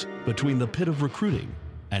lies between the pit of recruiting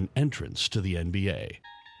and entrance to the NBA.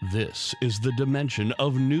 This is the dimension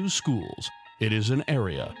of new schools. It is an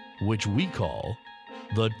area which we call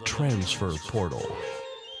the transfer portal.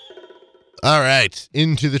 All right,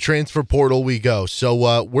 into the transfer portal we go.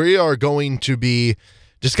 So we are going to be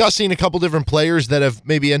discussing a couple different players that have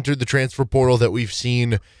maybe entered the transfer portal that we've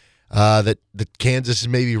seen that Kansas has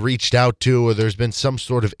maybe reached out to, or there's been some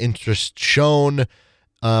sort of interest shown.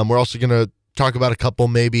 We're also going to talk about a couple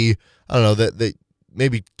maybe, I don't know, that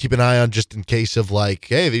maybe keep an eye on just in case of like,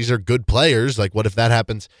 hey, these are good players. Like, what if that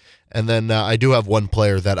happens? And then I do have one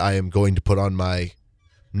player that I am going to put on my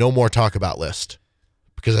no more talk about list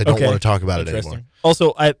because I don't want to talk about it anymore.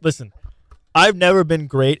 Also, I've never been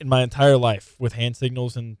great in my entire life with hand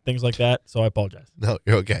signals and things like that, so I apologize. No,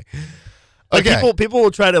 you're okay. Like, Okay. people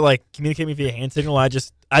will try to like communicate me via hand signal. I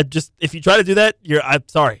just if you try to do that, I'm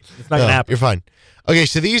sorry. It's not gonna happen. You're fine. Okay,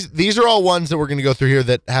 so these are all ones that we're going to go through here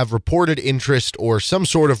that have reported interest or some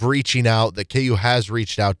sort of reaching out that KU has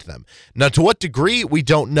reached out to them. Now, to what degree, we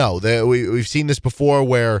don't know. We've seen this before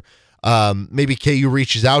where maybe KU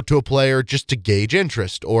reaches out to a player just to gauge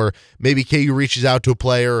interest, or maybe KU reaches out to a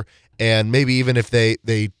player and maybe even if they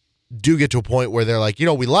do get to a point where they're like,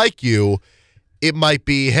 we like you, it might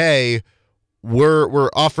be, hey,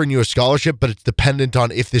 we're offering you a scholarship, but it's dependent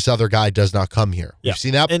on if this other guy does not come here. Yeah. We've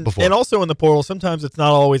seen that before. And also in the portal, sometimes it's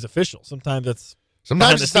not always official. Sometimes it's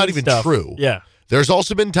not even stuff. true. Yeah. There's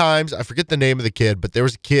also been times, I forget the name of the kid, but there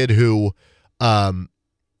was a kid who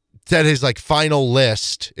said his like final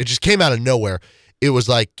list. It just came out of nowhere. It was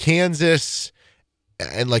like Kansas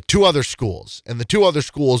and like two other schools, and the two other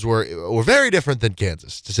schools were very different than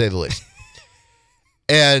Kansas, to say the least.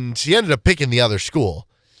 And he ended up picking the other school.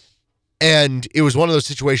 And it was one of those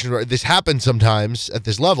situations where this happens sometimes at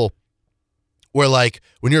this level where, like,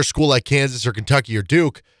 when you're a school like Kansas or Kentucky or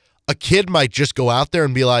Duke, a kid might just go out there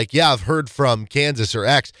and be like, yeah, I've heard from Kansas or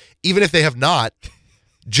X, even if they have not,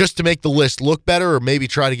 just to make the list look better or maybe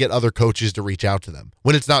try to get other coaches to reach out to them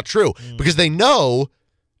when it's not true. Because they know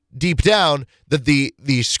deep down that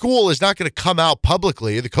the school is not going to come out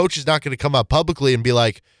publicly, the coach is not going to come out publicly and be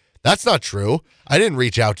like, that's not true. I didn't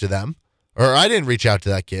reach out to them. Or I didn't reach out to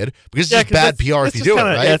that kid because it's just bad PR if you do it,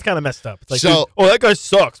 right? Yeah, it's kind of messed up. It's like, that guy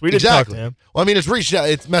sucks. We didn't talk to him. Well, I mean,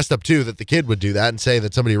 it's messed up too that the kid would do that and say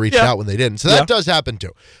that somebody reached out when they didn't. So that does happen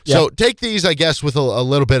too. So take these, I guess, with a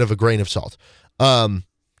little bit of a grain of salt.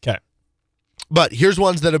 Okay. But here's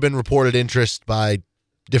ones that have been reported interest by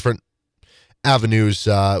different avenues,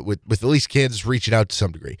 with at least Kansas reaching out to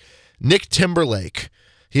some degree. Nick Timberlake.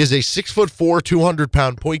 He is a 6'4",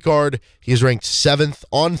 200-pound point guard. He is ranked 7th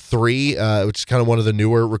on 3, which is kind of one of the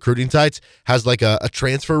newer recruiting sites. Has like a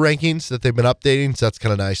transfer rankings that they've been updating, so that's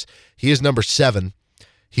kind of nice. He is number 7.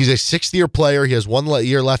 He's a 6th-year player. He has 1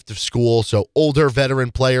 year left of school, so older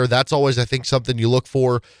veteran player. That's always, I think, something you look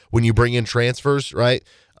for when you bring in transfers, right?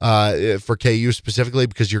 For KU specifically,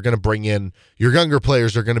 because you're going to bring in your younger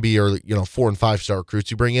players are going to be your 4- and 5-star recruits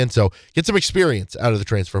you bring in. So get some experience out of the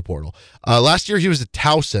transfer portal. Last year he was at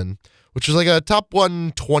Towson, which was like a top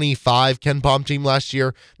 125 Ken Pom team last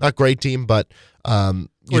year. Not great team, but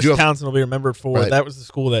Towson will be remembered for that was the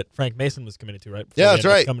school that Frank Mason was committed to, right? Yeah, that's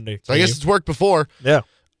right. So I guess it's worked before. Yeah.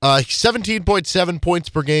 17.7 points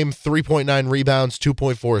per game, 3.9 rebounds,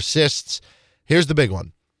 2.4 assists. Here's the big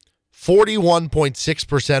one.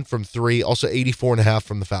 41.6% from 3, also 84.5%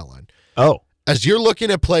 from the foul line. Oh. As you're looking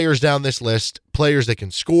at players down this list, players that can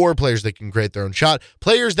score, players that can create their own shot,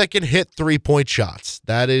 players that can hit 3-point shots.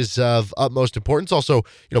 That is of utmost importance. Also,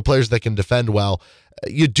 players that can defend well.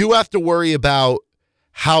 You do have to worry about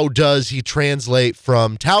how does he translate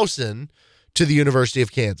from Towson to the University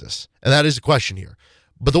of Kansas. And that is a question here.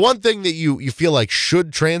 But the one thing that you feel like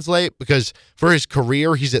should translate, because for his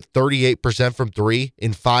career, he's at 38% from 3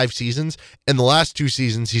 in 5 seasons. And the last 2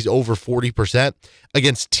 seasons, he's over 40%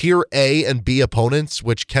 against Tier A and B opponents,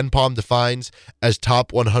 which Ken Pom defines as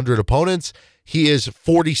top 100 opponents. He is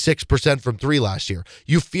 46% from 3 last year.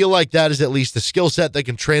 You feel like that is at least a skill set that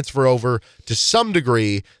can transfer over to some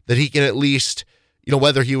degree, that he can at least,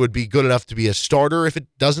 whether he would be good enough to be a starter if it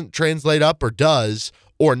doesn't translate up or does,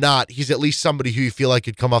 or not, he's at least somebody who you feel like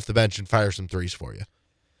could come off the bench and fire some threes for you.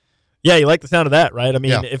 Yeah, you like the sound of that, right? I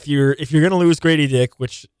mean, if you're going to lose Grady Dick,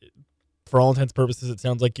 which for all intents and purposes it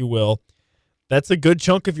sounds like you will, that's a good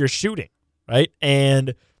chunk of your shooting, right?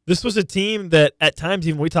 And this was a team that at times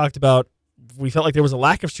even we talked about, we felt like there was a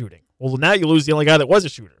lack of shooting. Well, now you lose the only guy that was a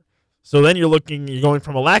shooter. So then you're going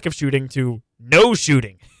from a lack of shooting to no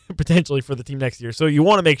shooting potentially for the team next year. So you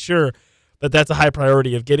want to make sure that's a high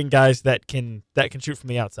priority of getting guys that can shoot from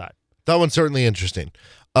the outside. That one's certainly interesting.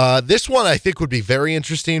 This one I think would be very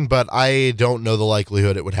interesting, but I don't know the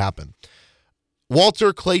likelihood it would happen.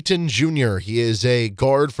 Walter Clayton Jr., he is a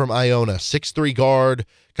guard from Iona, 6'3" guard,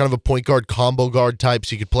 kind of a point guard, combo guard type,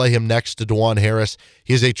 so you could play him next to DeJuan Harris.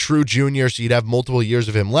 He is a true junior, so you'd have multiple years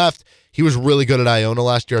of him left. He was really good at Iona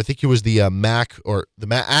last year. I think he was the MAC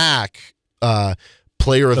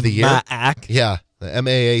Player of the Year. MAAC? Yeah, the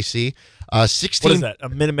MAAC. 16. What is that? A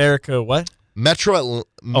Mid-America what? Metro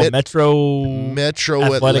Atlantic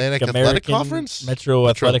Athletic Conference? Metro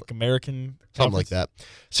Athletic American Something like that.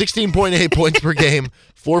 16.8 points per game,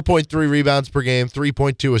 4.3 rebounds per game,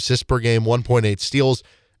 3.2 assists per game, 1.8 steals.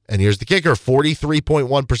 And here's the kicker,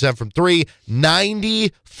 43.1% from three,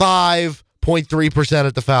 95.3%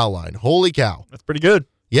 at the foul line. Holy cow. That's pretty good.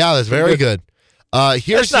 Yeah, that's very good.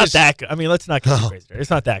 It's not that good. I mean, let's not get too crazy there. It's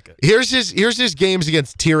not that good. Here's his games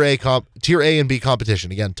against Tier A and B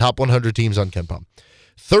competition. Again, top 100 teams on KenPom.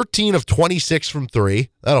 13 of 26 from three.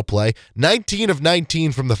 That'll play. 19 of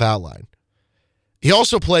 19 from the foul line. He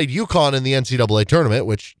also played UConn in the NCAA tournament,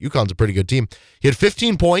 which UConn's a pretty good team. He had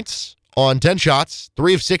 15 points on 10 shots,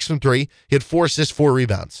 3 of 6 from three. He had 4 assists, 4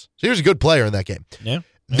 rebounds. So he was a good player in that game. Yeah.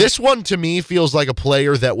 This one, to me, feels like a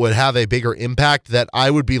player that would have a bigger impact, that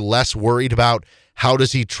I would be less worried about how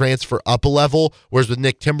does he transfer up a level, whereas with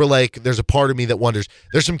Nick Timberlake, there's a part of me that wonders.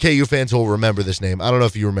 There's some KU fans who will remember this name. I don't know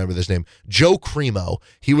if you remember this name. Joe Cremo.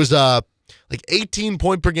 He was like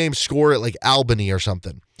 18-point per game scorer at like Albany or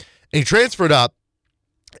something. And he transferred up,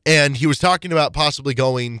 and he was talking about possibly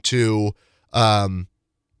going to I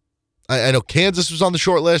know Kansas was on the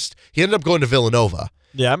short list. He ended up going to Villanova.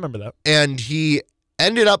 Yeah, I remember that. And he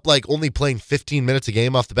ended up like only playing 15 minutes a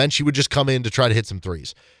game off the bench. He would just come in to try to hit some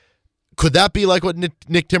threes. Could that be like what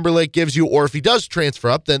Nick Timberlake gives you? Or if he does transfer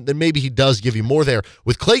up, then maybe he does give you more there.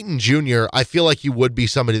 With Clayton Jr., I feel like he would be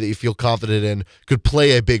somebody that you feel confident in, could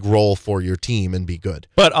play a big role for your team and be good.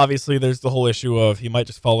 But obviously there's the whole issue of he might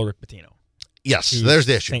just follow Rick Pitino. Yes, there's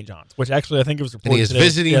the issue. St. John's, which actually I think it was reported today. And he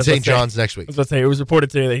is visiting St. John's next week. I was about to say, it was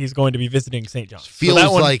reported today that he's going to be visiting St. John's.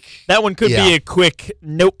 Feels like that one could be a quick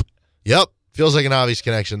nope. Yep. Feels like an obvious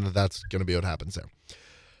connection that's going to be what happens there.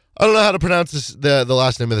 I don't know how to pronounce this. The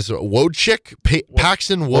last name of this. Wojcik?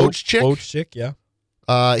 Paxton Wojcik? Wojcik, yeah.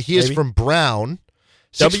 He is from Brown.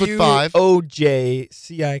 6'5".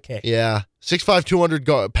 Wojcik. Yeah. 6'5",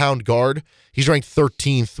 200-pound guard. He's ranked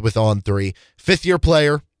 13th with on three. Fifth-year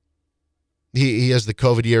player. He has the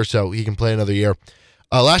COVID year, so he can play another year.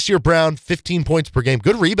 Last year, Brown, 15 points per game.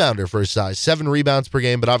 Good rebounder for his size. 7 rebounds per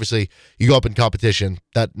game, but obviously you go up in competition,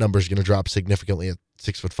 that number is going to drop significantly at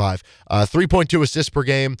 6'5". 3.2 assists per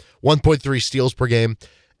game, 1.3 steals per game.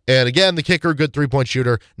 And again, the kicker, good three-point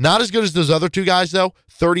shooter. Not as good as those other two guys, though.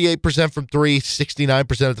 38% from three,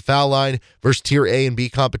 69% at the foul line. Versus Tier A and B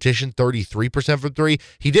competition, 33% from three.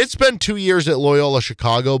 He did spend 2 years at Loyola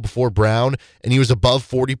Chicago before Brown, and he was above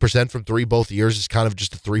 40% from three both years as kind of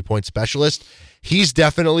just a three-point specialist. He's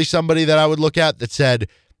definitely somebody that I would look at that said,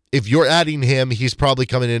 if you're adding him, he's probably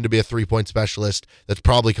coming in to be a three-point specialist that's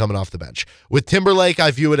probably coming off the bench. With Timberlake,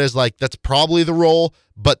 I view it as like that's probably the role,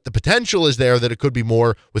 but the potential is there that it could be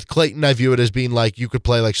more. With Clayton, I view it as being like you could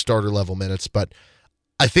play like starter-level minutes, but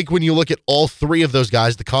I think when you look at all three of those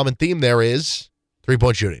guys, the common theme there is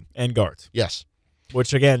three-point shooting. And guards. Yes.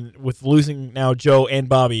 Which, again, with losing now Joe and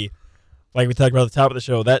Bobby, like we talked about at the top of the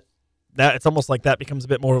show, that it's almost like that becomes a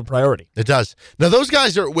bit more of a priority. It does. Now, those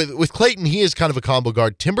guys are, with Clayton, he is kind of a combo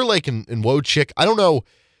guard. Timberlake and Wojcik, I don't know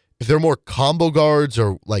if they're more combo guards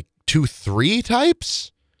or like 2-3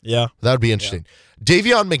 types. Yeah. That would be interesting. Yeah.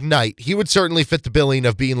 Davion McKnight, he would certainly fit the billing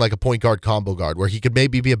of being like a point guard combo guard, where he could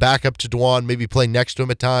maybe be a backup to Dwan, maybe play next to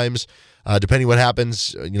him at times, depending what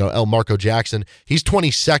happens. El Marco Jackson. He's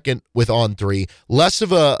 22nd with on three. Less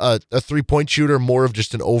of a three-point shooter, more of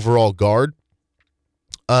just an overall guard.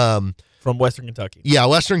 From Western Kentucky. Yeah,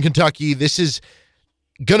 Western Kentucky. This is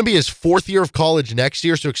going to be his 4th year of college next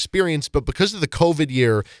year, so experience, but because of the COVID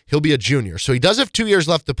year, he'll be a junior. So he does have 2 years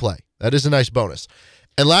left to play. That is a nice bonus.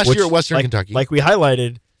 And last year at Western Kentucky. Like we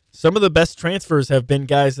highlighted, some of the best transfers have been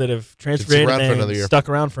guys that have transferred in and stuck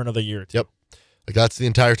around for another year or two. Yep. Like that's the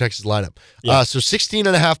entire Texas lineup. Yeah. So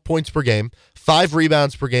 16.5 points per game, 5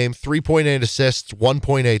 rebounds per game, 3.8 assists,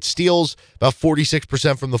 1.8 steals, about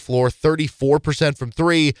 46% from the floor, 34% from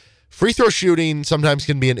three. Free throw shooting sometimes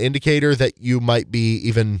can be an indicator that you might be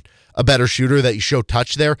even a better shooter, that you show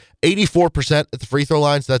touch there. 84% at the free throw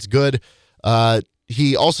line, so that's good.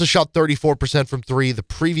 He also shot 34% from three the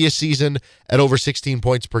previous season at over 16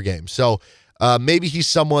 points per game. So maybe he's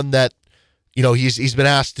someone that, he's been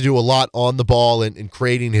asked to do a lot on the ball and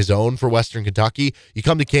creating his own for Western Kentucky. You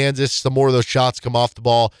come to Kansas, some more of those shots come off the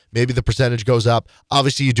ball. Maybe the percentage goes up.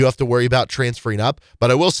 Obviously, you do have to worry about transferring up.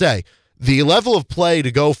 But I will say, the level of play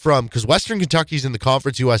to go from, because Western Kentucky's in the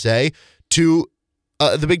Conference USA, to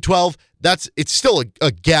the Big 12, it's still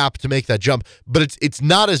a gap to make that jump, but it's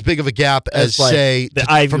not as big of a gap as, like say, the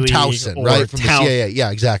Ivy from League Towson, or right? From Towson. the CAA.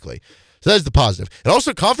 Yeah, exactly. So that's the positive. And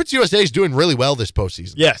also, Conference USA is doing really well this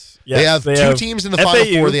postseason. Yes. They have two teams in the Final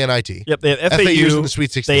Four of the NIT. Yep, they have FAU's in the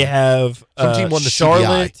Sweet 16. They have some team won the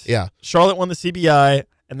Charlotte. CBI. Yeah. Charlotte won the CBI,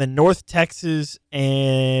 and then North Texas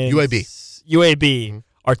and UAB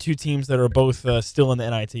are two teams that are both still in the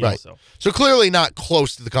NIT also. So clearly not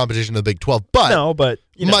close to the competition of the Big 12, but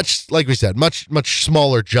much, like we said, much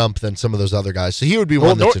smaller jump than some of those other guys. So he would be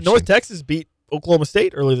one that's interesting. North Texas beat Oklahoma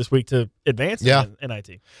State earlier this week to advance in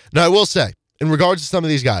NIT. Now, I will say, in regards to some of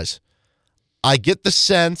these guys, I get the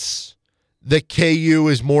sense that KU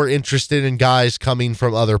is more interested in guys coming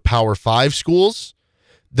from other Power 5 schools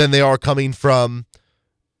than they are coming from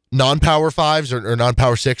non-Power 5s or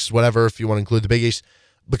non-Power 6, whatever, if you want to include the Big East,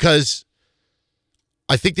 because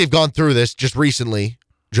I think they've gone through this just recently.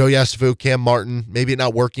 Joe Yesufu, Cam Martin, maybe it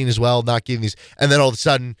not working as well, not getting these. And then all of a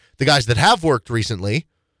sudden, the guys that have worked recently,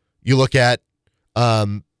 you look at,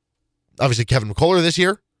 obviously, Kevin McCullough this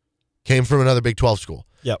year came from another Big 12 school.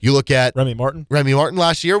 Yep. You look at Remy Martin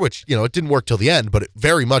last year, which, it didn't work till the end, but it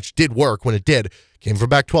very much did work when it did. Came from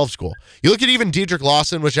Back 12 school. You look at even Dedrick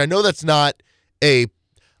Lawson, which I know that's not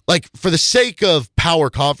for the sake of power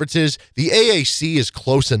conferences, the AAC is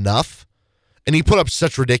close enough, and he put up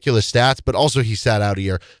such ridiculous stats, but also he sat out a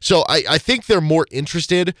year. So I think they're more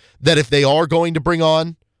interested that if they are going to bring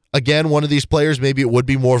on, again, one of these players, maybe it would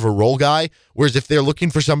be more of a role guy, whereas if they're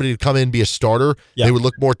looking for somebody to come in and be a starter, they would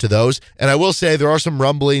look more to those. And I will say there are some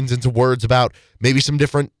rumblings and some words about maybe some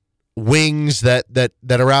different wings that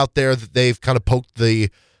are out there that they've kind of poked the,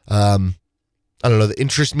 the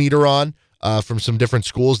interest meter on from some different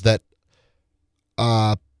schools that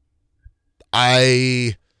I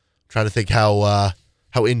trying to think how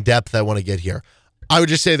in-depth I want to get here. I would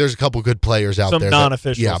just say there's a couple good players out there. Some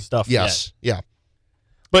non-official stuff. Yes. Yeah.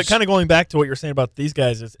 But kind of going back to what you're saying about these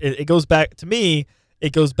guys, it goes back to me.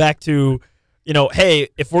 It goes back to, hey,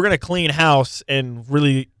 if we're going to clean house and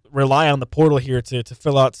really rely on the portal here to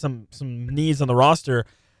fill out some needs on the roster,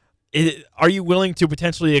 are you willing to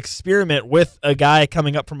potentially experiment with a guy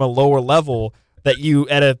coming up from a lower level that you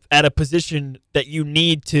at a position that you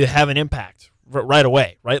need to have an impact right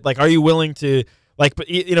away, right? Like, are you willing to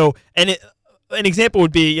an example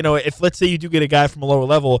would be, if let's say you do get a guy from a lower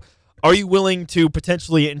level. Are you willing to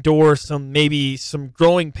potentially endure some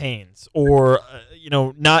growing pains or,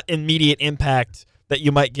 not immediate impact that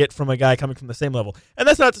you might get from a guy coming from the same level? And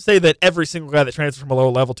that's not to say that every single guy that transfers from a lower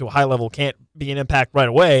level to a high level can't be an impact right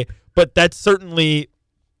away, but that's certainly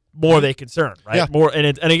more of a concern, right? Yeah. More, and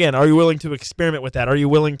again, are you willing to experiment with that? Are you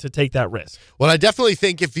willing to take that risk? Well, I definitely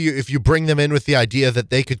think if you bring them in with the idea that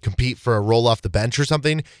they could compete for a roll off the bench or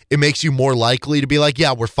something, it makes you more likely to be like,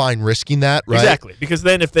 yeah, we're fine risking that, right? Exactly, because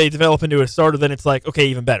then if they develop into a starter, then it's like, okay,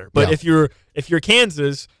 even better. But if you're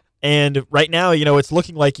Kansas, and right now, it's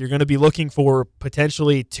looking like you're going to be looking for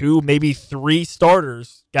potentially 2, maybe 3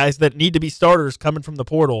 starters, guys that need to be starters coming from the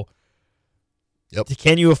portal. Yep.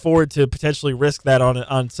 Can you afford to potentially risk that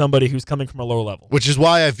on somebody who's coming from a lower level? Which is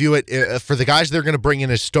why I view it for the guys they're going to bring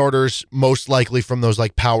in as starters, most likely from those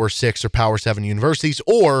like Power 6 or Power 7 universities,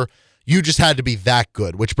 or you just had to be that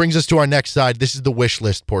good. Which brings us to our next side. This is the wish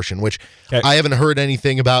list portion, which I haven't heard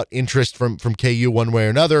anything about interest from KU one way or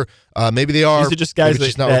another. Maybe they are. These are just guys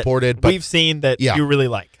that not reported, but we've seen that you really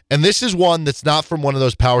like. And this is one that's not from one of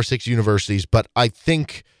those Power 6 universities, but I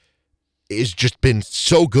think has just been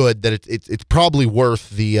so good that it's probably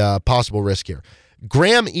worth the possible risk here.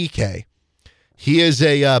 Graham Ike, he is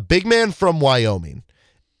a big man from Wyoming.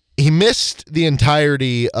 He missed the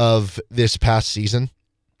entirety of this past season.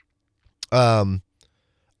 I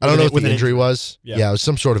don't know what the injury was. Yeah, it was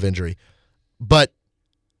some sort of injury. But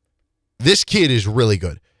this kid is really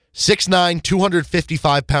good. 6'9",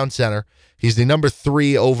 255-pound center. He's the number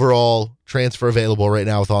 3 overall transfer available right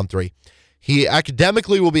now with On3. He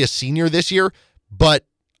academically will be a senior this year, but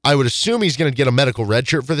I would assume he's going to get a medical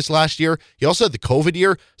redshirt for this last year. He also had the COVID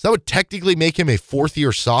year, so that would technically make him a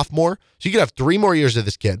 4th-year sophomore. So you could have 3 more years of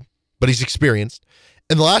this kid, but he's experienced.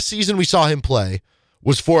 And the last season we saw him play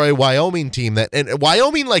was for a Wyoming team and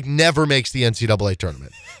Wyoming never makes the NCAA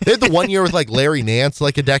tournament. They had the one year with Larry Nance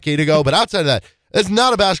a decade ago, but outside of that, it's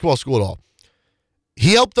not a basketball school at all.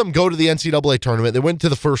 He helped them go to the NCAA tournament. They went to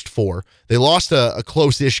the first 4. They lost a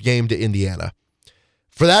close-ish game to Indiana.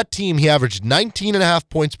 For that team, he averaged 19.5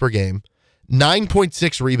 points per game,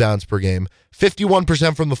 9.6 rebounds per game,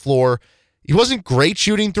 51% from the floor. He wasn't great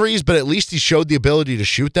shooting threes, but at least he showed the ability to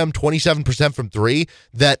shoot them, 27% from 3,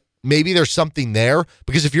 that maybe there's something there.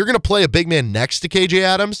 Because if you're going to play a big man next to KJ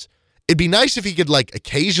Adams, it'd be nice if he could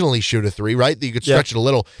occasionally shoot a 3, right? That you could stretch it a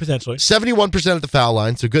little. Potentially. 71% at the foul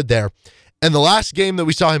line, so good there. And the last game that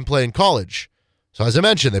we saw him play in college, so as I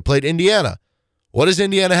mentioned, they played Indiana. What does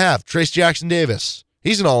Indiana have? Trace Jackson Davis.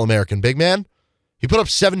 He's an All-American big man. He put up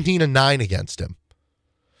 17 and 9 against him.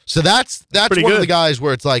 So that's one of the guys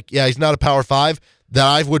where it's like, yeah, he's not a Power 5, that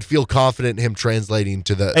I would feel confident in him translating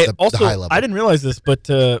to the high level. I didn't realize this, but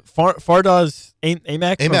Fardaz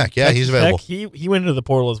Amac, yeah, he's available. He went into the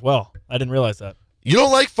portal as well. I didn't realize that. You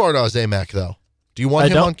don't like Fardaz Amac, though. Do you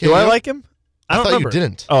want him on KU? Do I like him? I don't thought remember. You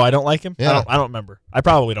didn't. Oh, I don't like him? Yeah. I don't remember. I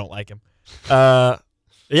probably don't like him. Yeah,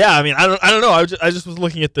 I mean, I don't know. I just was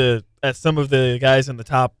looking at some of the guys in the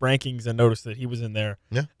top rankings and noticed that he was in there.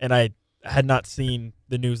 Yeah. And I had not seen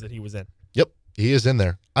the news that he was in. Yep, he is in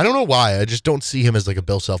there. I don't know why. I just don't see him as like a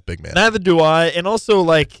Bill Self big man. Neither do I. And also,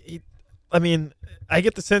 like, I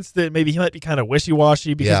get the sense that maybe he might be kind of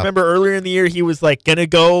wishy-washy because remember earlier in the year he was like gonna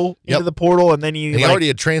go into the portal and then he already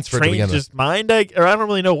had transferred to begin with. His mind, or I don't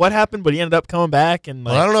really know what happened, but he ended up coming back. And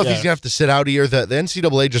I don't know if he's gonna have to sit out a year. The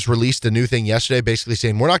NCAA just released a new thing yesterday, basically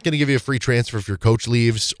saying we're not going to give you a free transfer if your coach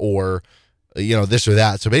leaves or this or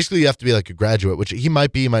that. So basically, you have to be like a graduate, which he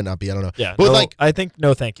might be, he might not be. I don't know. Yeah, but I think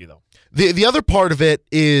no, thank you though. The other part of it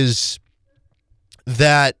is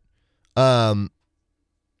that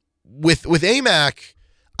with Amac,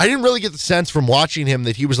 I didn't really get the sense from watching him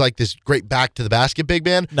that he was like this great back to the basket big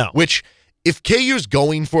man. No. Which if KU's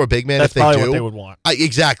going for a big man, that's if they probably do, what they would want.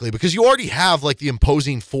 Exactly, because you already have like the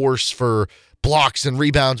imposing force for blocks and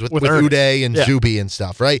rebounds with Uday and Zuby and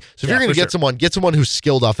stuff, right? So if you're going to get someone who's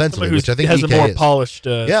skilled offensively, which I think has DK a more is. Polished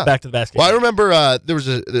back to the basket. Well, I remember there was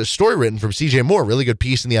a story written from CJ Moore, really good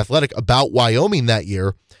piece in The Athletic about Wyoming that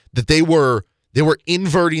year, that they were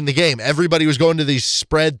inverting the game. Everybody was going to these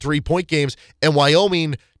spread 3-point games, and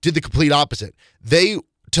Wyoming did the complete opposite. They,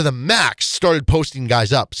 to the max, started posting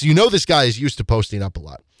guys up. So this guy is used to posting up a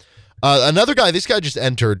lot. Another guy, this guy just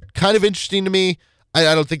entered, kind of interesting to me.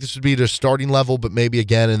 I don't think this would be to starting level, but maybe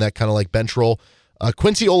again in that kind of like bench role.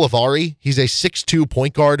 Quincy Olivari, he's a 6'2"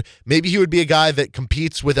 point guard. Maybe he would be a guy that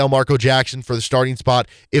competes with Elmarco Jackson for the starting spot,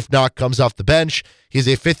 if not comes off the bench. He's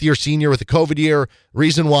a fifth-year senior with a COVID year.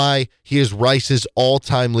 Reason why, he is Rice's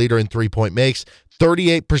all-time leader in three-point makes.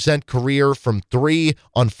 38% career from three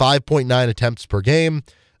on 5.9 attempts per game.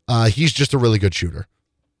 He's just a really good shooter.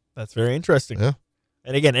 That's very interesting. Yeah.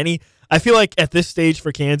 And again, I feel like at this stage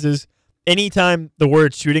for Kansas, anytime the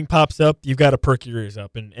word shooting pops up, you've got to perk your ears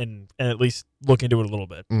up and at least look into it a little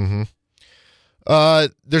bit. Mm-hmm.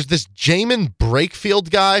 There's this Jamin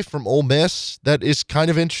Brakefield guy from Ole Miss that is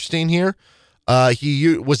kind of interesting here.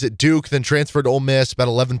 He was at Duke, then transferred to Ole Miss, about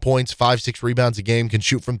 11 points, 5-6 rebounds a game, can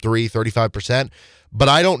shoot from three, 35%. But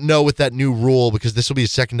I don't know with that new rule, because this will be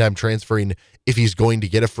his second time transferring, if he's going to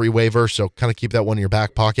get a free waiver, so kind of keep that one in your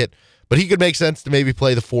back pocket. But he could make sense to maybe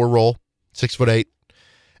play the 4 role, 6'8".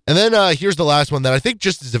 And then here's the last one that I think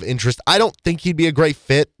just is of interest. I don't think he'd be a great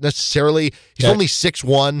fit necessarily. He's only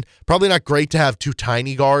 6'1", probably not great to have two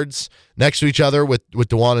tiny guards next to each other with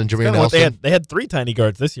DeJuan and Jameer Nelson. They had 3 tiny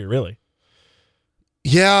guards this year, really.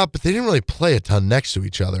 Yeah, but they didn't really play a ton next to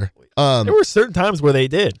each other. There were certain times where they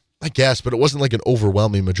did. I guess, but it wasn't like an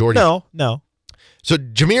overwhelming majority. No. So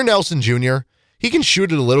Jameer Nelson Jr., he can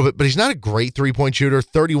shoot it a little bit, but he's not a great three-point shooter,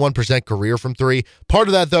 31% career from three. Part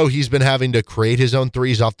of that, though, he's been having to create his own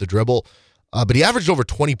threes off the dribble. But he averaged over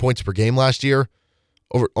 20 points per game last year,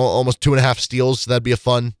 over almost 2.5 steals, so that'd be a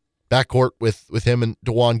fun backcourt with him and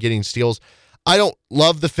DeJuan getting steals. I don't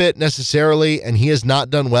love the fit necessarily, and he has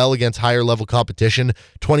not done well against higher-level competition.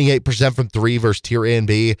 28% from three versus Tier A and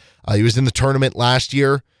B. He was in the tournament last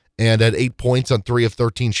year and had 8 points on 3 of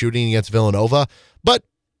 13 shooting against Villanova. But,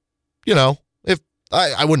 if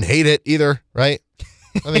I wouldn't hate it either, right?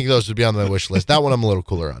 I think those would be on my wish list. That one I'm a little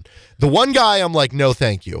cooler on. The one guy I'm like, no,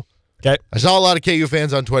 thank you. Okay. I saw a lot of KU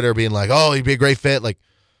fans on Twitter being like, oh, he'd be a great fit. Like,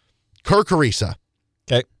 Kerr Carissa.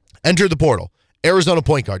 Okay. Entered the portal. Arizona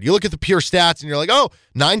point guard. You look at the pure stats and you're like,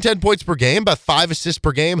 9-10 points per game, about 5 assists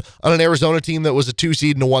per game on an Arizona team that was a 2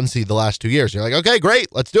 seed and a 1 seed the last 2 years. You're like, okay, great,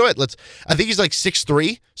 let's do it. I think he's like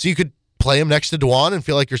 6'3", so you could play him next to DeJuan and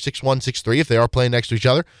feel like you're 6'1", 6'3" if they are playing next to each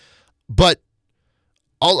other. But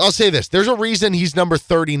I'll say this: there's a reason he's number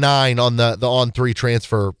 39 on the on-3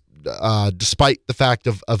 transfer, despite the fact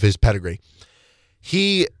of his pedigree.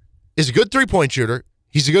 He is a good three-point shooter.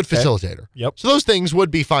 He's a good facilitator. Yep. So those things would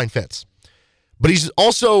be fine fits. But he's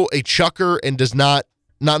also a chucker and not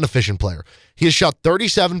an efficient player. He has shot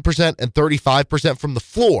 37% and 35% from the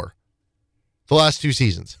floor the last 2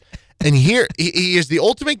 seasons. And here, he is the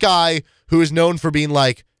ultimate guy who is known for being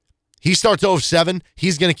like, he starts 0 of 7,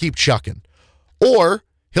 he's going to keep chucking. Or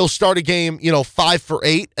he'll start a game, 5 for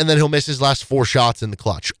 8, and then he'll miss his last 4 shots in the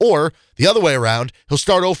clutch. Or the other way around, he'll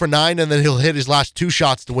start 0 for 9, and then he'll hit his last 2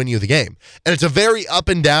 shots to win you the game. And it's a very up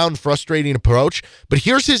and down, frustrating approach. But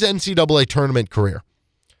here's his NCAA tournament career.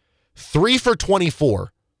 3 for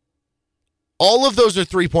 24. All of those are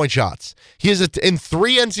 3-point shots. He is in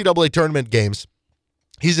 3 NCAA tournament games.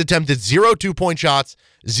 He's attempted 0 2-point shots,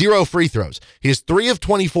 0 free throws. He is 3 of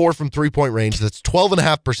 24 from 3-point range. That's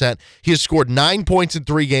 12.5%. He has scored 9 points in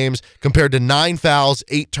 3 games compared to 9 fouls,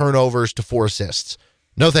 8 turnovers to 4 assists.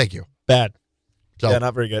 No, thank you. Bad. So, yeah,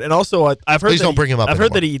 not very good. And also, I've heard please don't bring him up. I've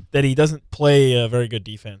anymore. heard that he doesn't play a very good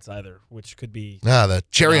defense either, which could be the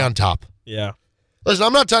cherry on top. Yeah. Listen,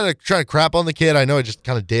 I'm not trying to crap on the kid. I know I just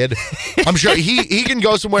kind of did. I'm sure he can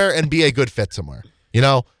go somewhere and be a good fit somewhere.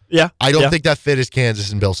 Yeah. I don't think that fit is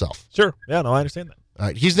Kansas and Bill Self. Sure. Yeah, no, I understand that. All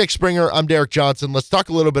right, he's Nick Springer. I'm Derek Johnson. Let's talk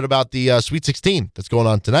a little bit about the Sweet 16 that's going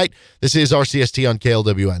on tonight. This is RCST on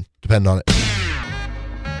KLWN. Depend on it.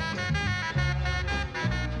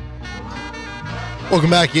 Welcome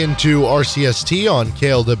back into RCST on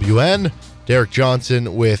KLWN. Derek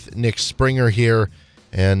Johnson with Nick Springer here,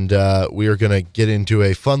 and we are going to get into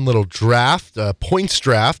a fun little draft, points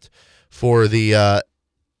draft for the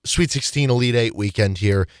Sweet 16 Elite 8 weekend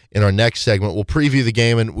here in our next segment. We'll preview the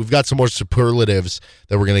game, and we've got some more superlatives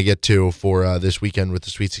that we're going to get to for this weekend with the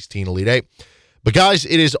Sweet 16 Elite 8. But, guys,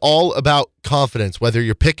 it is all about confidence, whether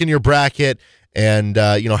you're picking your bracket and,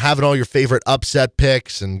 having all your favorite upset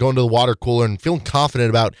picks and going to the water cooler and feeling confident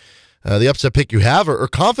about the upset pick you have, or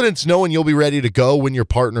confidence knowing you'll be ready to go when your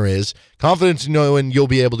partner is, confidence knowing you'll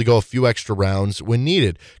be able to go a few extra rounds when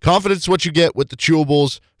needed. Confidence is what you get with the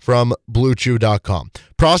chewables from BlueChew.com.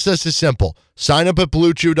 Process is simple. Sign up at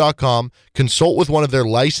BlueChew.com, consult with one of their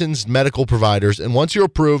licensed medical providers, and once you're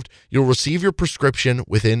approved, you'll receive your prescription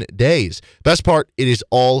within days. Best part, it is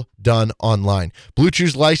all done online. Blue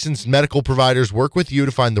Chew's licensed medical providers work with you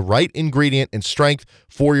to find the right ingredient and strength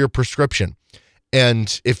for your prescription.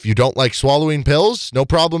 And if you don't like swallowing pills, no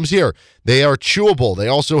problems here. They are chewable. They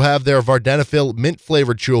also have their Vardenafil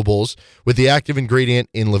mint-flavored chewables with the active ingredient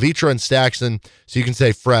in Levitra and Staxin, so you can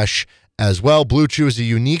stay fresh as well. Blue Chew is a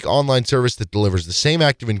unique online service that delivers the same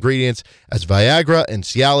active ingredients as Viagra and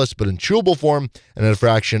Cialis, but in chewable form and at a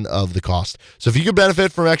fraction of the cost. So if you could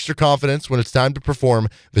benefit from extra confidence when it's time to perform,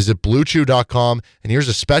 visit BlueChew.com, and here's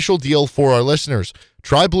a special deal for our listeners.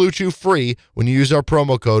 Try Blue Chew free when you use our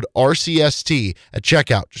promo code RCST at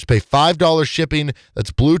checkout. Just pay $5 shipping.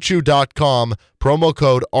 That's BlueChew.com, promo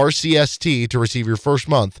code RCST to receive your first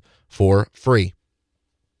month for free.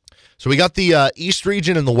 So we got the East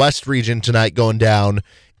region and the West region tonight going down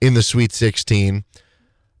in the Sweet 16.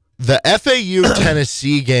 The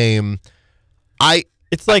FAU-Tennessee game,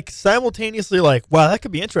 it's like simultaneously like, wow, that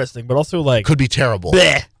could be interesting, but also like could be terrible.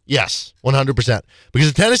 bleh. Yes, 100%. Because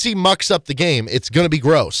if Tennessee mucks up the game, it's going to be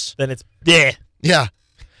gross. Then it's bleh. Yeah.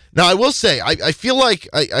 Now, I will say, I feel like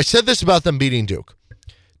I said this about them beating Duke.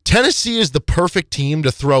 Tennessee is the perfect team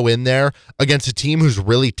to throw in there against a team who's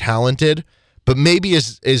really talented, but maybe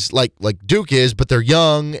is like Duke is, but they're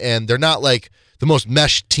young and they're not like the most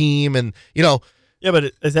meshed team. And, Yeah,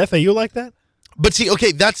 but is FAU like that? But see,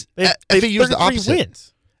 okay, that's FAU is the opposite.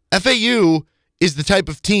 Wins. FAU is the type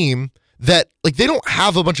of team that, like, they don't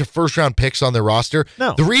have a bunch of first-round picks on their roster.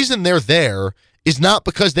 No. The reason they're there is not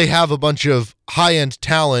because they have a bunch of high-end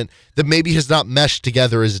talent that maybe has not meshed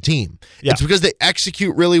together as a team. Yeah. It's because they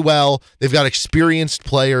execute really well. They've got experienced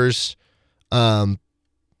players.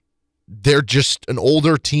 They're just an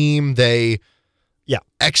older team. They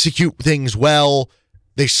execute things well.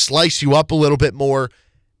 They slice you up a little bit more.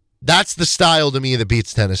 That's the style to me that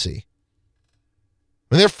beats Tennessee.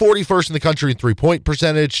 I mean, they're 41st in the country in 3-point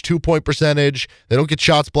percentage, 2-point percentage. They don't get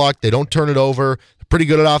shots blocked. They don't turn it over. They're pretty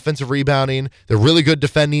good at offensive rebounding. They're really good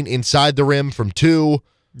defending inside the rim from 2.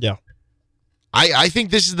 Yeah. I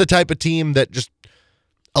think this is the type of team that just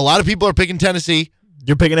a lot of people are picking Tennessee.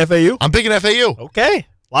 You're picking FAU? I'm picking FAU. Okay.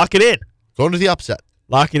 Lock it in. Going to the upset.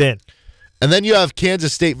 Lock it in. And then you have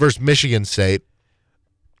Kansas State versus Michigan State.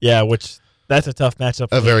 Yeah, which that's a tough matchup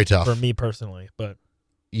Very tough. For me personally. But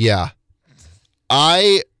yeah.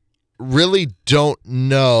 I really don't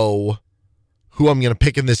know who I'm going to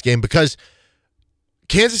pick in this game because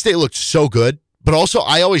Kansas State looked so good, but also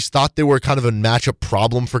I always thought they were kind of a matchup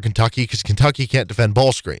problem for Kentucky because Kentucky can't defend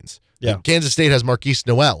ball screens. Yeah. Kansas State has Marquise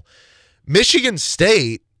Noel. Michigan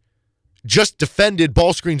State just defended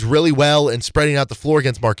ball screens really well and spreading out the floor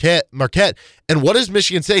against Marquette. And what does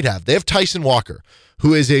Michigan State have? They have Tyson Walker,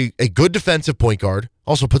 who is a good defensive point guard,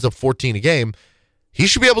 also puts up 14 a game. He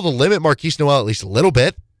should be able to limit Marquise Noel at least a little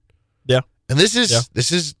bit. Yeah. And this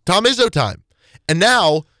is Tom Izzo time. And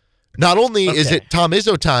now Not only is it Tom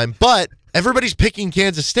Izzo time, but everybody's picking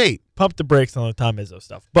Kansas State. Pump the brakes on the Tom Izzo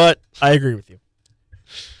stuff, but I agree with you.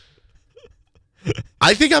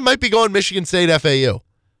 I think I might be going Michigan State FAU.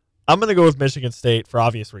 I'm going to go with Michigan State for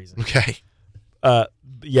obvious reasons. Okay.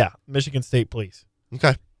 Yeah, Michigan State, please.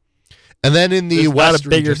 Okay. And then in the There's West not a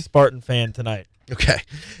bigger region, Spartan fan tonight. Okay.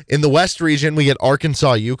 In the West region, we get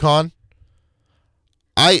Arkansas, UConn.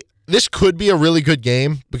 This could be a really good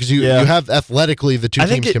game because you have athletically the two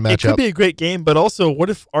teams can match up. It could be a great game, but also what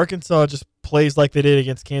if Arkansas just plays like they did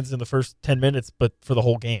against Kansas in the first 10 minutes, but for the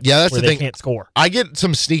whole game? Yeah, that's where the thing. They can't score. I get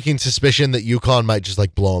some sneaking suspicion that UConn might just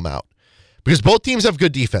blow them out because both teams have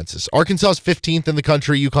good defenses. Arkansas's 15th in the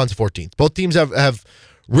country, UConn's 14th. Both teams have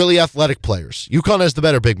really athletic players. UConn has the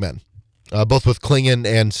better big men, both with Klingon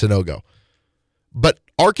and Sonogo. But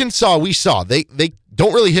Arkansas, we saw, they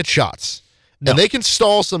don't really hit shots. No. And they can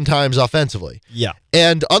stall sometimes offensively. Yeah.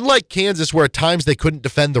 And unlike Kansas, where at times they couldn't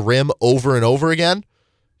defend the rim over and over again,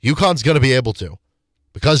 UConn's going to be able to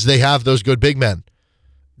because they have those good big men.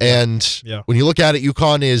 And when you look at it,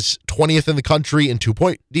 UConn is 20th in the country in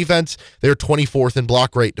two-point defense. They're 24th in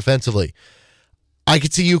block rate defensively. I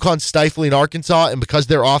could see UConn stifling Arkansas, and because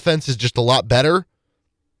their offense is just a lot better,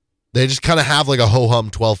 they just kind of have a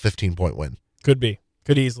ho-hum 12, 15-point win. Could be.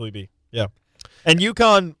 Could easily be. Yeah. And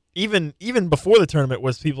UConn, even before the tournament,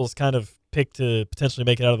 was people's kind of pick to potentially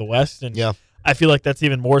make it out of the West. And I feel like that's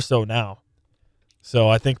even more so now. So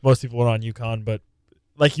I think most people went on UConn, but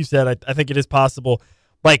like you said, I think it is possible.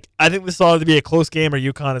 I think this ought to be a close game, or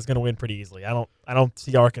UConn is going to win pretty easily. I don't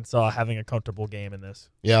see Arkansas having a comfortable game in this.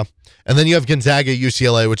 Yeah, and then you have Gonzaga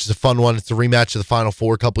UCLA, which is a fun one. It's a rematch of the Final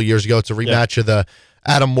Four a couple years ago. It's a rematch of the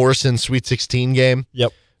Adam Morrison Sweet 16 game.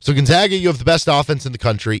 Yep. So Gonzaga, you have the best offense in the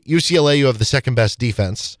country. UCLA, you have the second best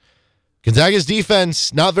defense. Gonzaga's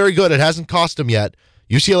defense, not very good. It hasn't cost them yet.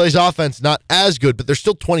 UCLA's offense, not as good, but they're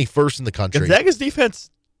still 21st in the country. Gonzaga's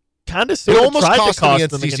defense kind of almost tried cost to cost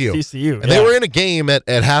them against TCU. And they were in a game at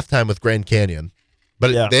halftime with Grand Canyon,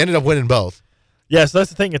 but they ended up winning both. Yeah, so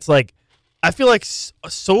that's the thing. It's I feel like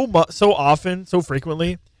so often, so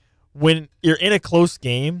frequently, when you're in a close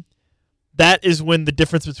game, that is when the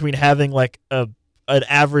difference between having an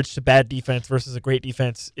average to bad defense versus a great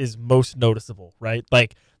defense is most noticeable, right?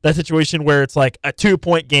 That situation where it's a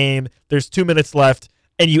 2-point game, there's 2 minutes left,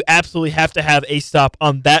 and you absolutely have to have a stop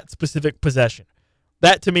on that specific possession.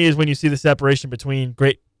 That to me is when you see the separation between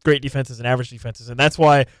great defenses and average defenses, and that's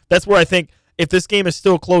where I think if this game is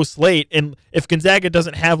still close late, and if Gonzaga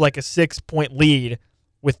doesn't have a 6-point lead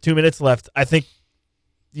with 2 minutes left, I think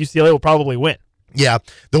UCLA will probably win. Yeah.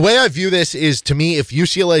 The way I view this is, to me, if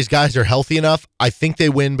UCLA's guys are healthy enough, I think they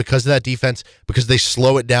win because of that defense, because they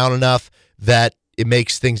slow it down enough that it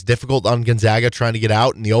makes things difficult on Gonzaga trying to get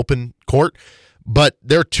out in the open court. But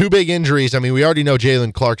there are two big injuries. I mean, we already know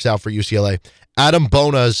Jalen Clark's out for UCLA. Adam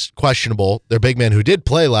Bona's questionable. Their big man who did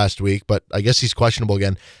play last week, but I guess he's questionable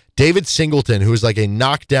again. David Singleton, who is a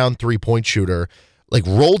knockdown three-point shooter,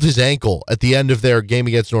 rolled his ankle at the end of their game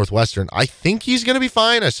against Northwestern. I think he's going to be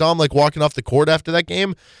fine. I saw him walking off the court after that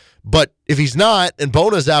game. But if he's not, and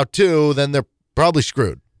Bona's out too, then they're probably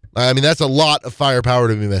screwed. I mean, that's a lot of firepower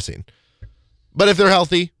to be missing. But if they're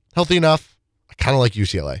healthy enough, I kind of like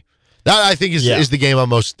UCLA. That, I think, is the game I'm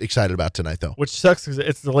most excited about tonight, though. Which sucks because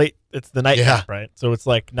it's the night cap, right? So it's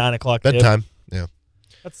 9 o'clock bedtime. Yeah.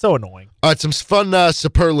 That's so annoying. All right, some fun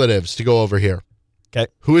superlatives to go over here. Okay.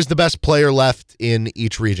 Who is the best player left in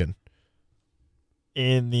each region?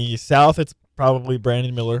 In the South, it's probably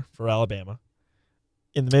Brandon Miller for Alabama.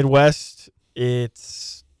 In the Midwest,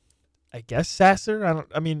 it's, I guess, Sasser.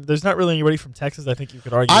 There's not really anybody from Texas I think you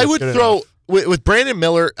could argue. I would throw, with Brandon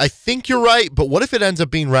Miller, I think you're right, but what if it ends up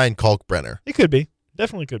being Ryan Kalkbrenner? It could be.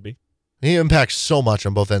 Definitely could be. He impacts so much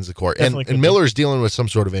on both ends of the court. And Miller's dealing with some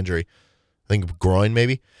sort of injury. I think groin,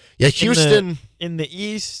 maybe. Yeah, Houston. In the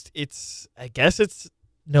East, I guess it's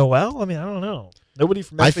Noel. I don't know. Nobody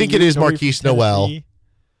from FAU, I think it is Marquise Noel.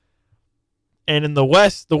 And in the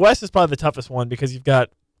West is probably the toughest one because you've got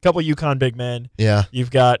a couple UConn big men. Yeah.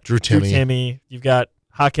 You've got Drew Timme. You've got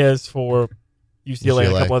Jaquez for UCLA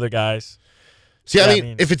and a couple other guys. See,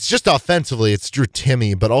 if it's just offensively, it's Drew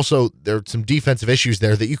Timme, but also there are some defensive issues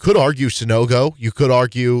there that you could argue Sonogo. You could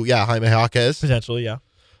argue, Jaime Jaquez. Potentially, yeah.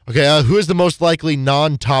 Okay, who is the most likely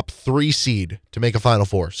non-top 3 seed to make a Final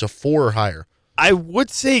Four? So 4 or higher. I would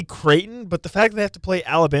say Creighton, but the fact that they have to play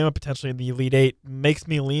Alabama potentially in the Elite Eight makes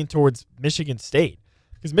me lean towards Michigan State.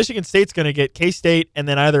 Because Michigan State's going to get K-State and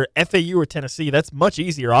then either FAU or Tennessee. That's much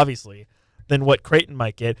easier, obviously, than what Creighton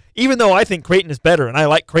might get. Even though I think Creighton is better and I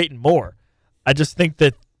like Creighton more. I just think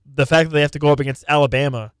that the fact that they have to go up against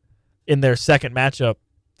Alabama in their second matchup,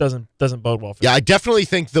 doesn't bode well for Yeah, I definitely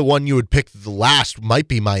think the one you would pick the last might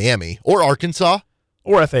be Miami or Arkansas.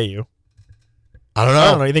 or FAU. I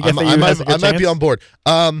don't know. You think FAU has a good I might be chance? on board.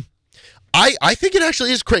 I think it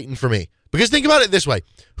actually is Creighton for me. Because think about it this way.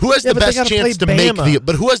 Who has the but they best gotta chance to play make Bama.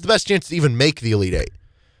 but who has the best chance to even make the Elite Eight?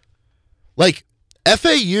 Like,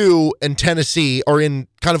 FAU and Tennessee are in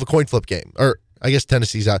kind of a coin flip game. Or I guess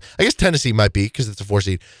Tennessee's out. I guess Tennessee might be because it's a 4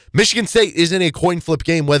 seed. Michigan State is in a coin flip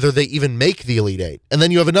game whether they even make the Elite Eight. And then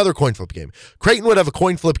you have another coin flip game. Creighton would have a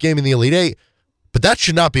coin flip game in the Elite Eight, but that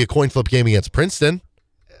should not be a coin flip game against Princeton.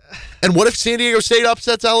 And what if San Diego State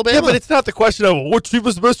upsets Alabama? Yeah, but it's not the question of which team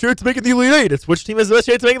has the best chance to make the Elite Eight. It's which team has the best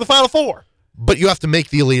chance to make the Final Four. But you have to make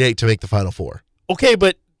the Elite Eight to make the Final Four. Okay,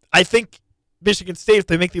 but I think Michigan State, if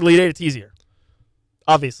they make the Elite Eight, it's easier.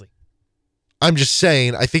 Obviously. I'm just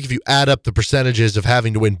saying, I think if you add up the percentages of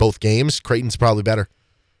having to win both games, Creighton's probably better.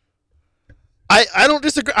 I don't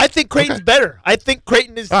disagree. I think Creighton's better. I think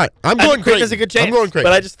Creighton is. All right, I'm going Creighton has a Creighton. good chance. I'm going Creighton.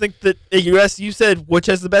 But I just think that you said which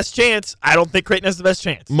has the best chance. I don't think Creighton has the best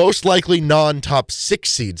chance. Most likely non-top 6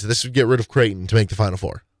 seeds. This would get rid of Creighton to make the Final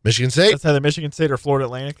Four. Michigan State? That's either Michigan State or Florida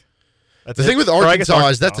Atlantic. That's The it. thing with Or I guess Arkansas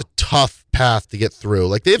is that's a tough path to get through.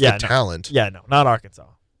 Like, they have the no. talent. Yeah, no, not Arkansas.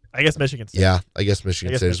 I guess Michigan State. Yeah, I guess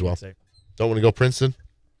Michigan State as well. State. Don't want to go Princeton?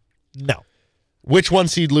 No. Which one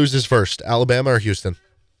seed loses first, Alabama or Houston?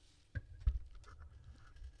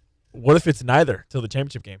 What if it's neither till the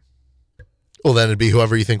championship game? Well, then it'd be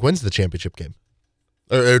whoever you think wins the championship game.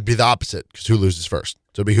 Or it would be the opposite, because who loses first?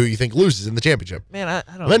 So it'd be who you think loses in the championship. Man, I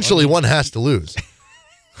don't Eventually, know. one has to lose.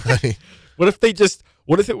 I mean, What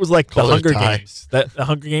if it was like Call the it a Hunger tie. Games? The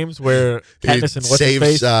Hunger Games where Katniss and what's his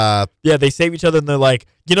saves face? Yeah, they save each other and they're like,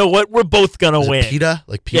 you know what? We're both gonna is it win. pita?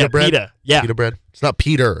 Like pita Yeah, bread? pita. Yeah. Pita bread. It's not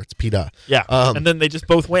Peter, it's pita. Yeah. And then they just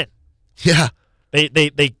both win. Yeah.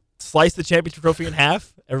 They slice the championship trophy in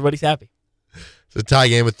half. Everybody's happy. It's a tie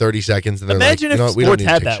game with 30 seconds. And they're Imagine like, you know if what? We don't sports need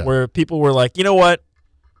to had take a that, shot. where people were like, you know what?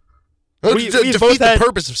 No, We defeat both the had-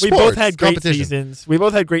 purpose of We sports. both had great competition. seasons. We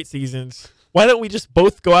both had great seasons. Why don't we just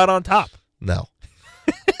both go out on top? No.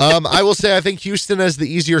 I will say I think Houston has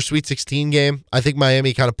the easier Sweet 16 game. I think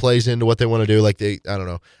Miami kind of plays into what they want to do. Like I don't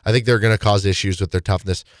know. I think they're going to cause issues with their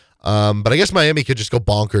toughness. But I guess Miami could just go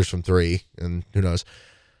bonkers from 3, and who knows.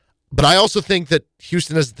 But I also think that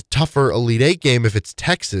Houston has the tougher Elite Eight game if it's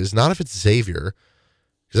Texas, not if it's Xavier.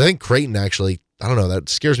 Because I think Creighton actually, I don't know, that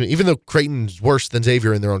scares me. Even though Creighton's worse than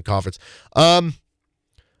Xavier in their own conference.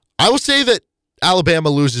 I will say that Alabama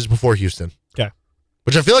loses before Houston. Okay.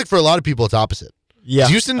 Which I feel like for a lot of people it's opposite. Yeah.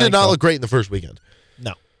 Houston did not look great in the first weekend.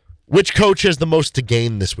 No. Which coach has the most to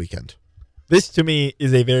gain this weekend? This, to me,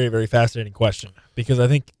 is a very, very fascinating question because I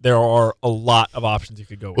think there are a lot of options you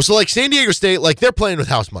could go with. Well, so like San Diego State, like they're playing with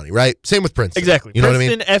house money, right? Same with Princeton. Exactly. You know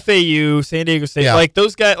Princeton, what I mean? FAU, San Diego State, Yeah. like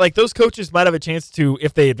those guys, like those coaches might have a chance to,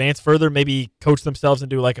 if they advance further, maybe coach themselves and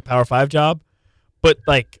do like a Power 5 job. But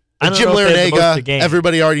like, I don't Jim know if they have the most to Larinaga, gain.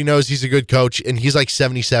 everybody already knows he's a good coach, and he's like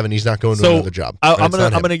 77. He's not going to So another job. I'm Right? It's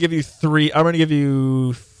not him. gonna give you 3. I'm gonna give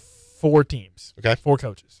you 4 teams. Okay. 4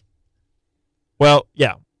 coaches. Well,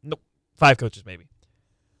 yeah, no, 5 coaches maybe.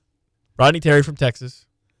 Rodney Terry from Texas.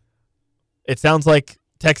 It sounds like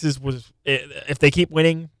Texas was. If they keep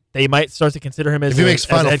winning, they might start to consider him as If he a, makes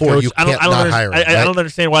as a Final head Four, coach. you I don't, can't I don't not under- hire him, I right? don't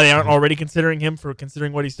understand why they aren't already considering him for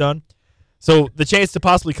considering what he's done. So the chance to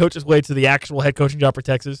possibly coach his way to the actual head coaching job for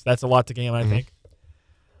Texas, that's a lot to gain, I think.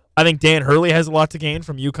 I think Dan Hurley has a lot to gain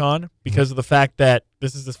from UConn because of the fact that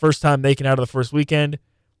this is his first time making out of the first weekend,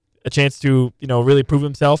 a chance to, really prove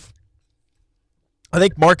himself. I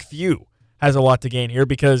think Mark Few has a lot to gain here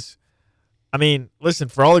because, listen,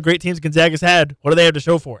 for all the great teams Gonzaga's had, what do they have to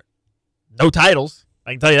show for it? No titles.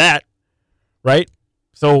 I can tell you that, right?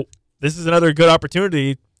 So this is another good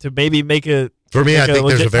opportunity to maybe make a For me, I think there's a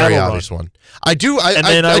legit very title obvious run. one. I do. I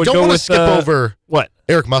would don't go want to with, skip over what?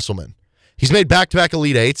 Eric Musselman. He's made back-to-back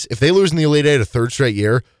Elite Eights. If they lose in the Elite Eight a third straight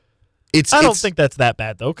year, I don't think that's that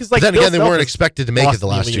bad though, because But then Bill again, they Self weren't has expected to make lost it the in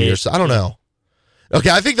the last 2 Elite years. So Eight. I don't know. Okay,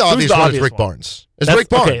 I think the Who's obvious the one is obvious Rick one? Barnes. It's Rick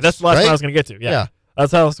Barnes. Okay, that's the last right? one I was going to get to. Yeah. Yeah.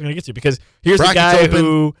 That's how I was going to get to because here's a Brackets guy open.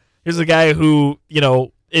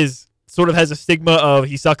 who is sort of has a stigma of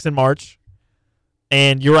he sucks in March,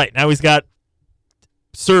 and you're right. Now he's got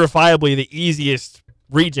certifiably the easiest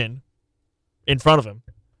region in front of him,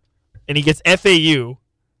 and he gets FAU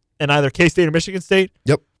and either K-State or Michigan State.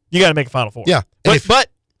 Yep. You got to make a Final Four. Yeah. And But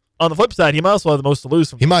on the flip side, he might also have the most to lose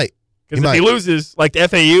from he might. because he if he might. loses like the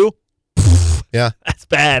FAU, Yeah. that's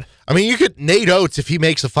bad. I mean, you could Nate Oates if he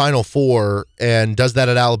makes a Final Four and does that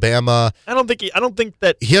at Alabama. I don't think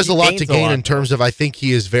that He has a lot to gains gain in though. terms of I think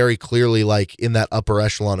he is very clearly like in that upper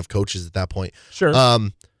echelon of coaches at that point. Sure.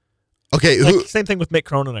 Okay, Same thing with Mick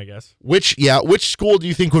Cronin, I guess. Which school do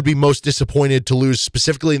you think would be most disappointed to lose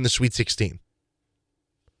specifically in the Sweet 16?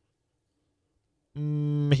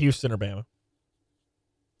 Houston or Bama.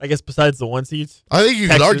 I guess besides the 1 seeds. I think you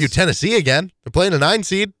Texas. could argue Tennessee again. They're playing a 9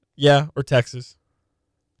 seed. Yeah, or Texas.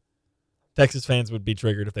 Texas fans would be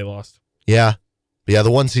triggered if they lost. Yeah. But yeah,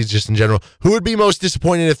 the 1 seeds just in general. Who would be most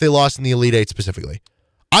disappointed if they lost in the Elite Eight specifically?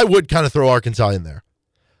 I would kind of throw Arkansas in there.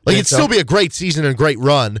 Like, it'd still be a great season and a great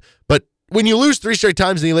run, but when you lose 3 straight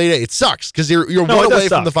times in the Elite Eight, it sucks because you're one away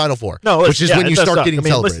from the Final Four. No, which is when you start getting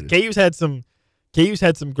celebrated. Listen, KU's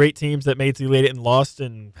had some great teams that made the Elite Eight and lost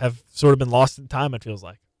and have sort of been lost in time, it feels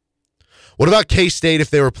like. What about K-State if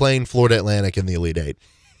they were playing Florida Atlantic in the Elite Eight?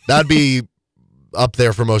 That'd be up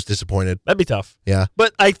there for most disappointed. That'd be tough. Yeah.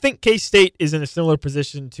 But I think K-State is in a similar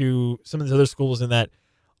position to some of these other schools in that,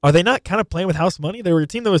 are they not kind of playing with house money? They were a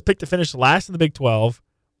team that was picked to finish last in the Big 12.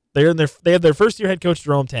 They have their first-year head coach,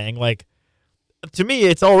 Jerome Tang. Like, to me,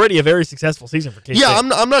 it's already a very successful season for K-State. Yeah,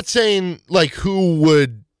 I'm not saying, like,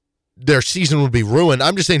 their season would be ruined.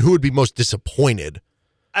 I'm just saying who would be most disappointed.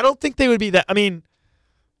 I don't think they would be that. I mean,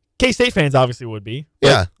 K-State fans obviously would be.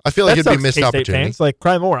 Yeah, I feel like it'd be a missed K-State opportunity. Fans, like,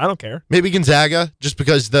 cry more. I don't care. Maybe Gonzaga, just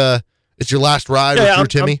because it's your last ride with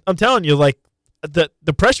Drew Timme. I'm telling you, like,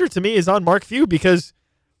 the pressure to me is on Mark Few because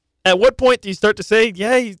at what point do you start to say,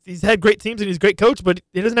 yeah, he's had great teams and he's a great coach, but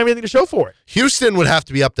he doesn't have anything to show for it? Houston would have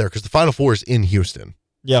to be up there because the Final Four is in Houston.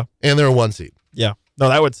 Yeah. And they're a 1 seed. Yeah. No,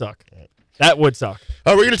 that would suck. That would suck.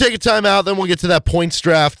 All right, we're going to take a timeout, then we'll get to that points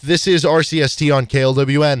draft. This is RCST on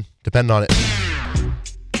KLWN. Depend on it.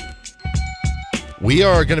 We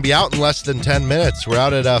are going to be out in less than 10 minutes. We're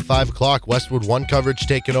out at 5 o'clock. Westwood 1 coverage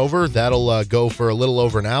taking over. That'll go for a little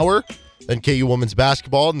over an hour. Then KU women's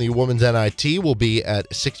basketball and the women's NIT will be at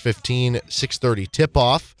 6:15, 6:30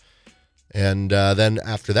 tip-off. And then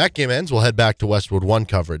after that game ends, we'll head back to Westwood 1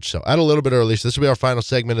 coverage. So out a little bit early. So this will be our final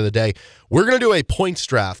segment of the day. We're going to do a points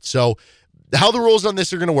draft. So how the rules on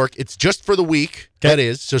this are going to work, it's just for the week. Okay. That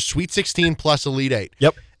is. So Sweet 16 plus Elite 8.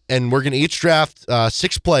 Yep. And we're going to each draft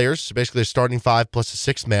 6 players, so basically a starting 5 plus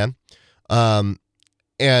a 6th man.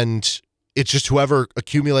 And it's just whoever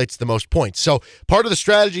accumulates the most points. So part of the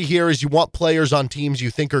strategy here is you want players on teams you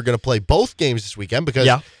think are going to play both games this weekend because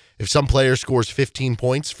if some player scores 15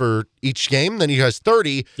 points for each game, then he has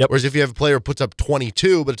 30. Yep. Whereas if you have a player who puts up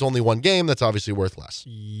 22, but it's only 1 game, that's obviously worth less.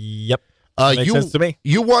 Yep. Makes sense to me.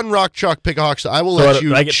 You won Rock Chalk Pick a Hawk, so I will let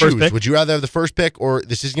you choose. Would you rather have the first pick or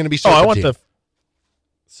this is going to be serpentine? I want the...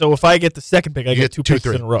 So if I get the second pick, I get 2 picks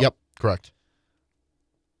in a row. Yep, correct.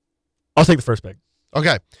 I'll take the first pick.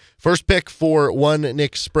 Okay. First pick for one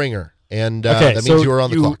Nick Springer. And that means you are on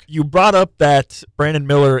the clock. You brought up that Brandon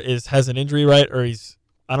Miller has an injury, right? Or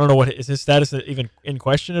I don't know what is his status even in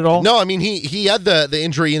question at all? No, I mean he had the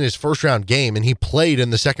injury in his first round game and he played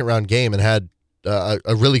in the second round game and had a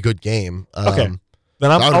really good game. Okay.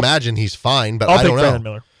 Then I would imagine he's fine, but I don't know. Brandon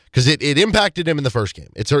Miller. Because it impacted him in the first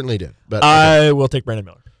game. It certainly did. But I will take Brandon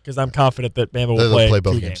Miller because I'm confident that Bama will play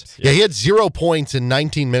both games. Yeah, he had 0 points in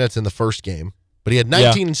 19 minutes in the first game, but he had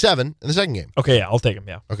 19 and 7 in the second game. Okay, yeah, I'll take him,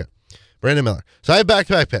 yeah. Okay. Brandon Miller. So I have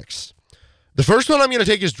back-to-back picks. The first one I'm going to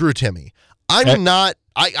take is Drew Timme.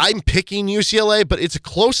 I'm picking UCLA, but it's a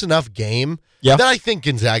close enough game that I think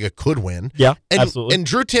Gonzaga could win. Yeah, absolutely. And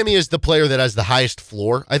Drew Timme is the player that has the highest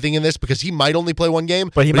floor, I think, in this because he might only play 1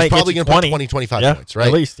 game, but he's probably going to play 20, 25 points, right?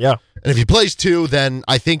 At least, yeah. And if he plays 2, then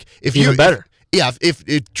I think even better.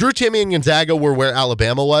 If Drew Timme and Gonzaga were where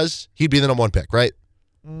Alabama was, he'd be the number 1 pick, right?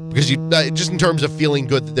 Because just in terms of feeling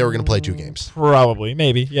good that they were going to play 2 games. Probably,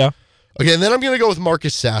 maybe, yeah. Okay, and then I'm going to go with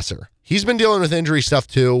Marcus Sasser. He's been dealing with injury stuff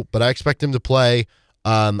too, but I expect him to play.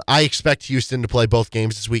 I expect Houston to play both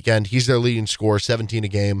games this weekend. He's their leading scorer, 17 a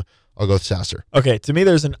game. I'll go with Sasser. Okay, to me,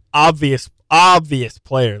 there's an obvious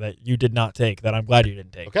player that you did not take that I'm glad you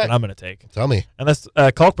didn't take, that I'm going to take. Tell me. And that's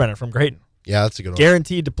Kalkbrenner from Creighton. Yeah, that's a good one.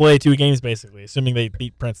 Guaranteed to play 2 games, basically, assuming they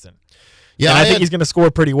beat Princeton. Yeah, and I think he's going to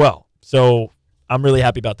score pretty well. So I'm really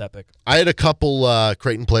happy about that pick. I had a couple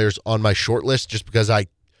Creighton players on my short list just because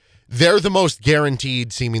they're the most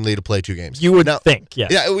guaranteed, seemingly, to play 2 games. You would think,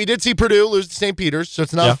 yes. Yeah, we did see Purdue lose to St. Peter's, so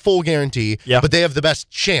it's not a full guarantee, but they have the best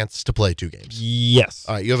chance to play 2 games. Yes.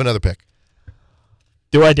 All right, you have another pick.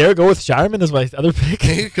 Do I dare go with Shireman as my other pick?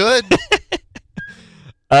 You could.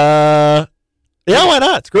 Yeah, why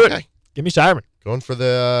not? Screw it. Give me Shireman. Going for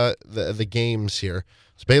the games here.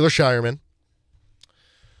 It's Baylor Shireman.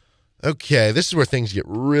 Okay, this is where things get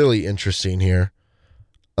really interesting here.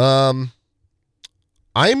 I'm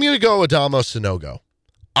going to go Adamo Sanogo.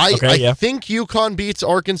 I think UConn beats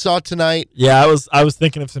Arkansas tonight. Yeah, I was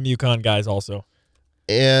thinking of some UConn guys also.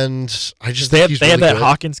 And I just they think had he's really that good.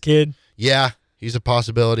 Hawkins kid. Yeah, he's a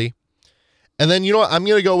possibility. And then you know what? I'm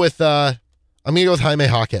gonna go with Jaime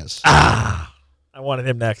Jaquez. I wanted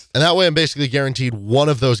him next. And that way, I'm basically guaranteed one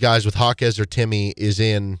of those guys with Jaquez or Timmy is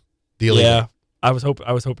in the elite. Yeah, I was hoping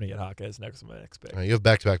to get Jaquez next. My next pick. You have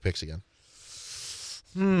back-to-back picks again.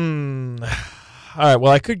 All right.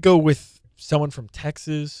 Well, I could go with someone from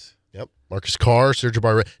Texas. Yep. Marcus Carr, Sergio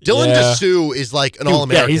Barrera. Dylan Dessou is like an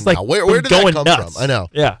All-American he's now. Where did that come nuts. from? I know.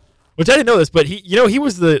 Yeah. Which I didn't know this, but he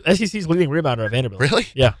was the SEC's leading rebounder at Vanderbilt. Really?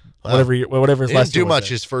 Yeah. Wow. Whatever his He last didn't do year was much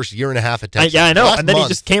there. his first year and a half at Texas. Yeah, I know. And then he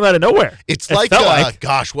just came out of nowhere. It's It like, felt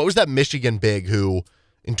gosh, what was that Michigan big who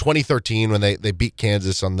in 2013 when they beat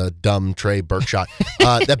Kansas on the dumb Trey Burke shot?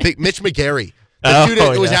 That big Mitch McGarry. That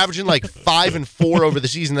dude was averaging like 5 and 4 over the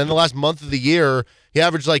season. Then the last month of the year, he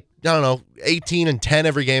averaged like, I don't know, 18 and 10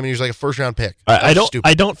 every game, and he was like a first-round pick. I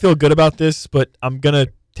don't feel good about this, but I'm going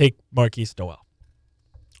to take Marquise Noel.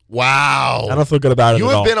 Wow. I don't feel good about it at all.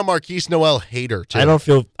 You have been a Marquise Noel hater, too.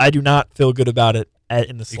 I do not feel good about it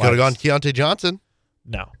in the slightest. You could have gone Keontae Johnson.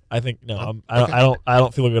 No. I think, no. Okay. I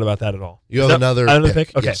don't feel good about that at all. You have another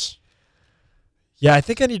pick? Okay. Yes. Yeah, I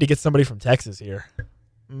think I need to get somebody from Texas here.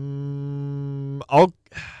 I'll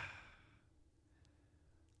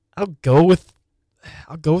go with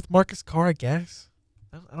Marcus Carr, I guess.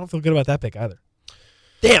 I don't feel good about that pick either.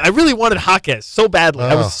 Damn, I really wanted Jaquez so badly.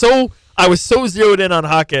 Oh. I was so zeroed in on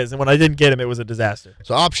Jaquez, and when I didn't get him, it was a disaster.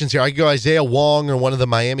 So options here. I could go Isaiah Wong or one of the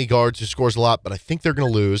Miami guards who scores a lot, but I think they're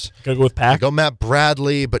going to lose. Gonna go with Pack. I go Matt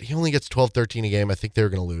Bradley, but he only gets 12, 13 a game. I think they're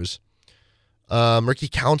going to lose. Ricky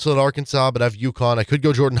Council at Arkansas, but I have UConn. I could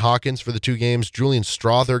go Jordan Hawkins for the 2 games. Julian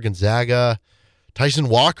Strother, Gonzaga. Tyson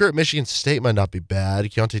Walker at Michigan State might not be bad.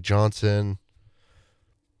 Keontae Johnson.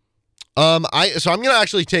 I'm gonna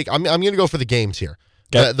actually I'm gonna go for the games here.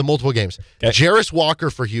 Okay. The multiple games. Okay. Jarris Walker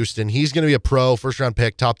for Houston. He's going to be a pro, first-round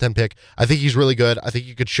pick, top 10 pick. I think he's really good. I think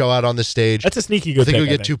you could show out on this stage. That's a sneaky good I think pick.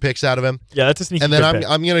 you'll get 2 picks out of him. Yeah, that's a sneaky and good then pick.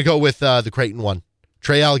 I'm going to go with the Creighton one.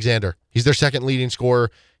 Trey Alexander. He's their second leading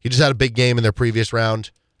scorer. He just had a big game in their previous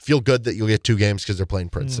round. Feel good that you'll get 2 games because they're playing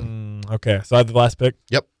Princeton. Okay, so I have the last pick?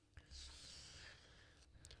 Yep.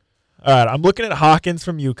 All right, I'm looking at Hawkins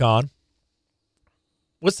from UConn.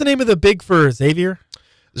 What's the name of the big for Xavier?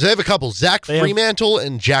 They have a couple, Zach Fremantle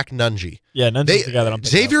and Jack Nungy. Yeah, Nungy's the guy that I'm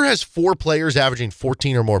picking Xavier has 4 players averaging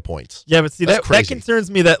 14 or more points. Yeah, but see, that concerns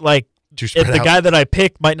me that, like, the guy that I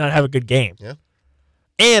picked might not have a good game. Yeah.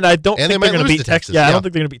 And I don't think they're going to beat Texas. Yeah, I don't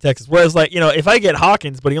think they're going to beat Texas. Whereas, like, if I get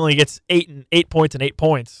Hawkins, but he only gets 8 points and 8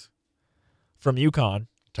 points from UConn.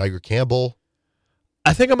 Tiger Campbell.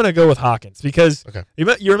 I think I'm going to go with Hawkins because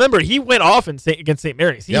you remember he went off against St.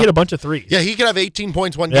 Mary's. He hit a bunch of threes. Yeah, he could have 18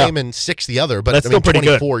 points one game and 6 the other, but that's still pretty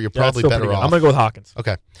 24, good. You're probably better off. I'm going to go with Hawkins.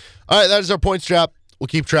 Okay. All right, that is our points trap. We'll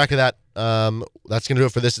keep track of that. That's going to do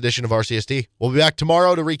it for this edition of RCST. We'll be back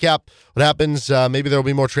tomorrow to recap what happens. Maybe there will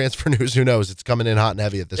be more transfer news. Who knows? It's coming in hot and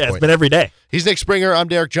heavy at this point. It's been every day. He's Nick Springer. I'm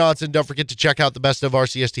Derek Johnson. Don't forget to check out the Best of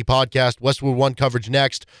RCST podcast. Westwood 1 coverage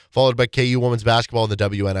next, followed by KU Women's Basketball and the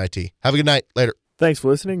WNIT. Have a good night. Later. Thanks for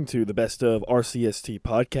listening to the Best of RCST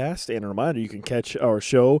podcast. And a reminder, you can catch our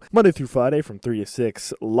show Monday through Friday from 3 to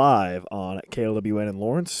 6 live on KLWN in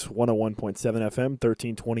Lawrence, 101.7 FM,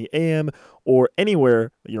 1320 AM, or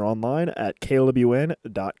anywhere you're online at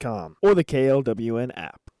klwn.com or the KLWN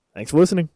app. Thanks for listening.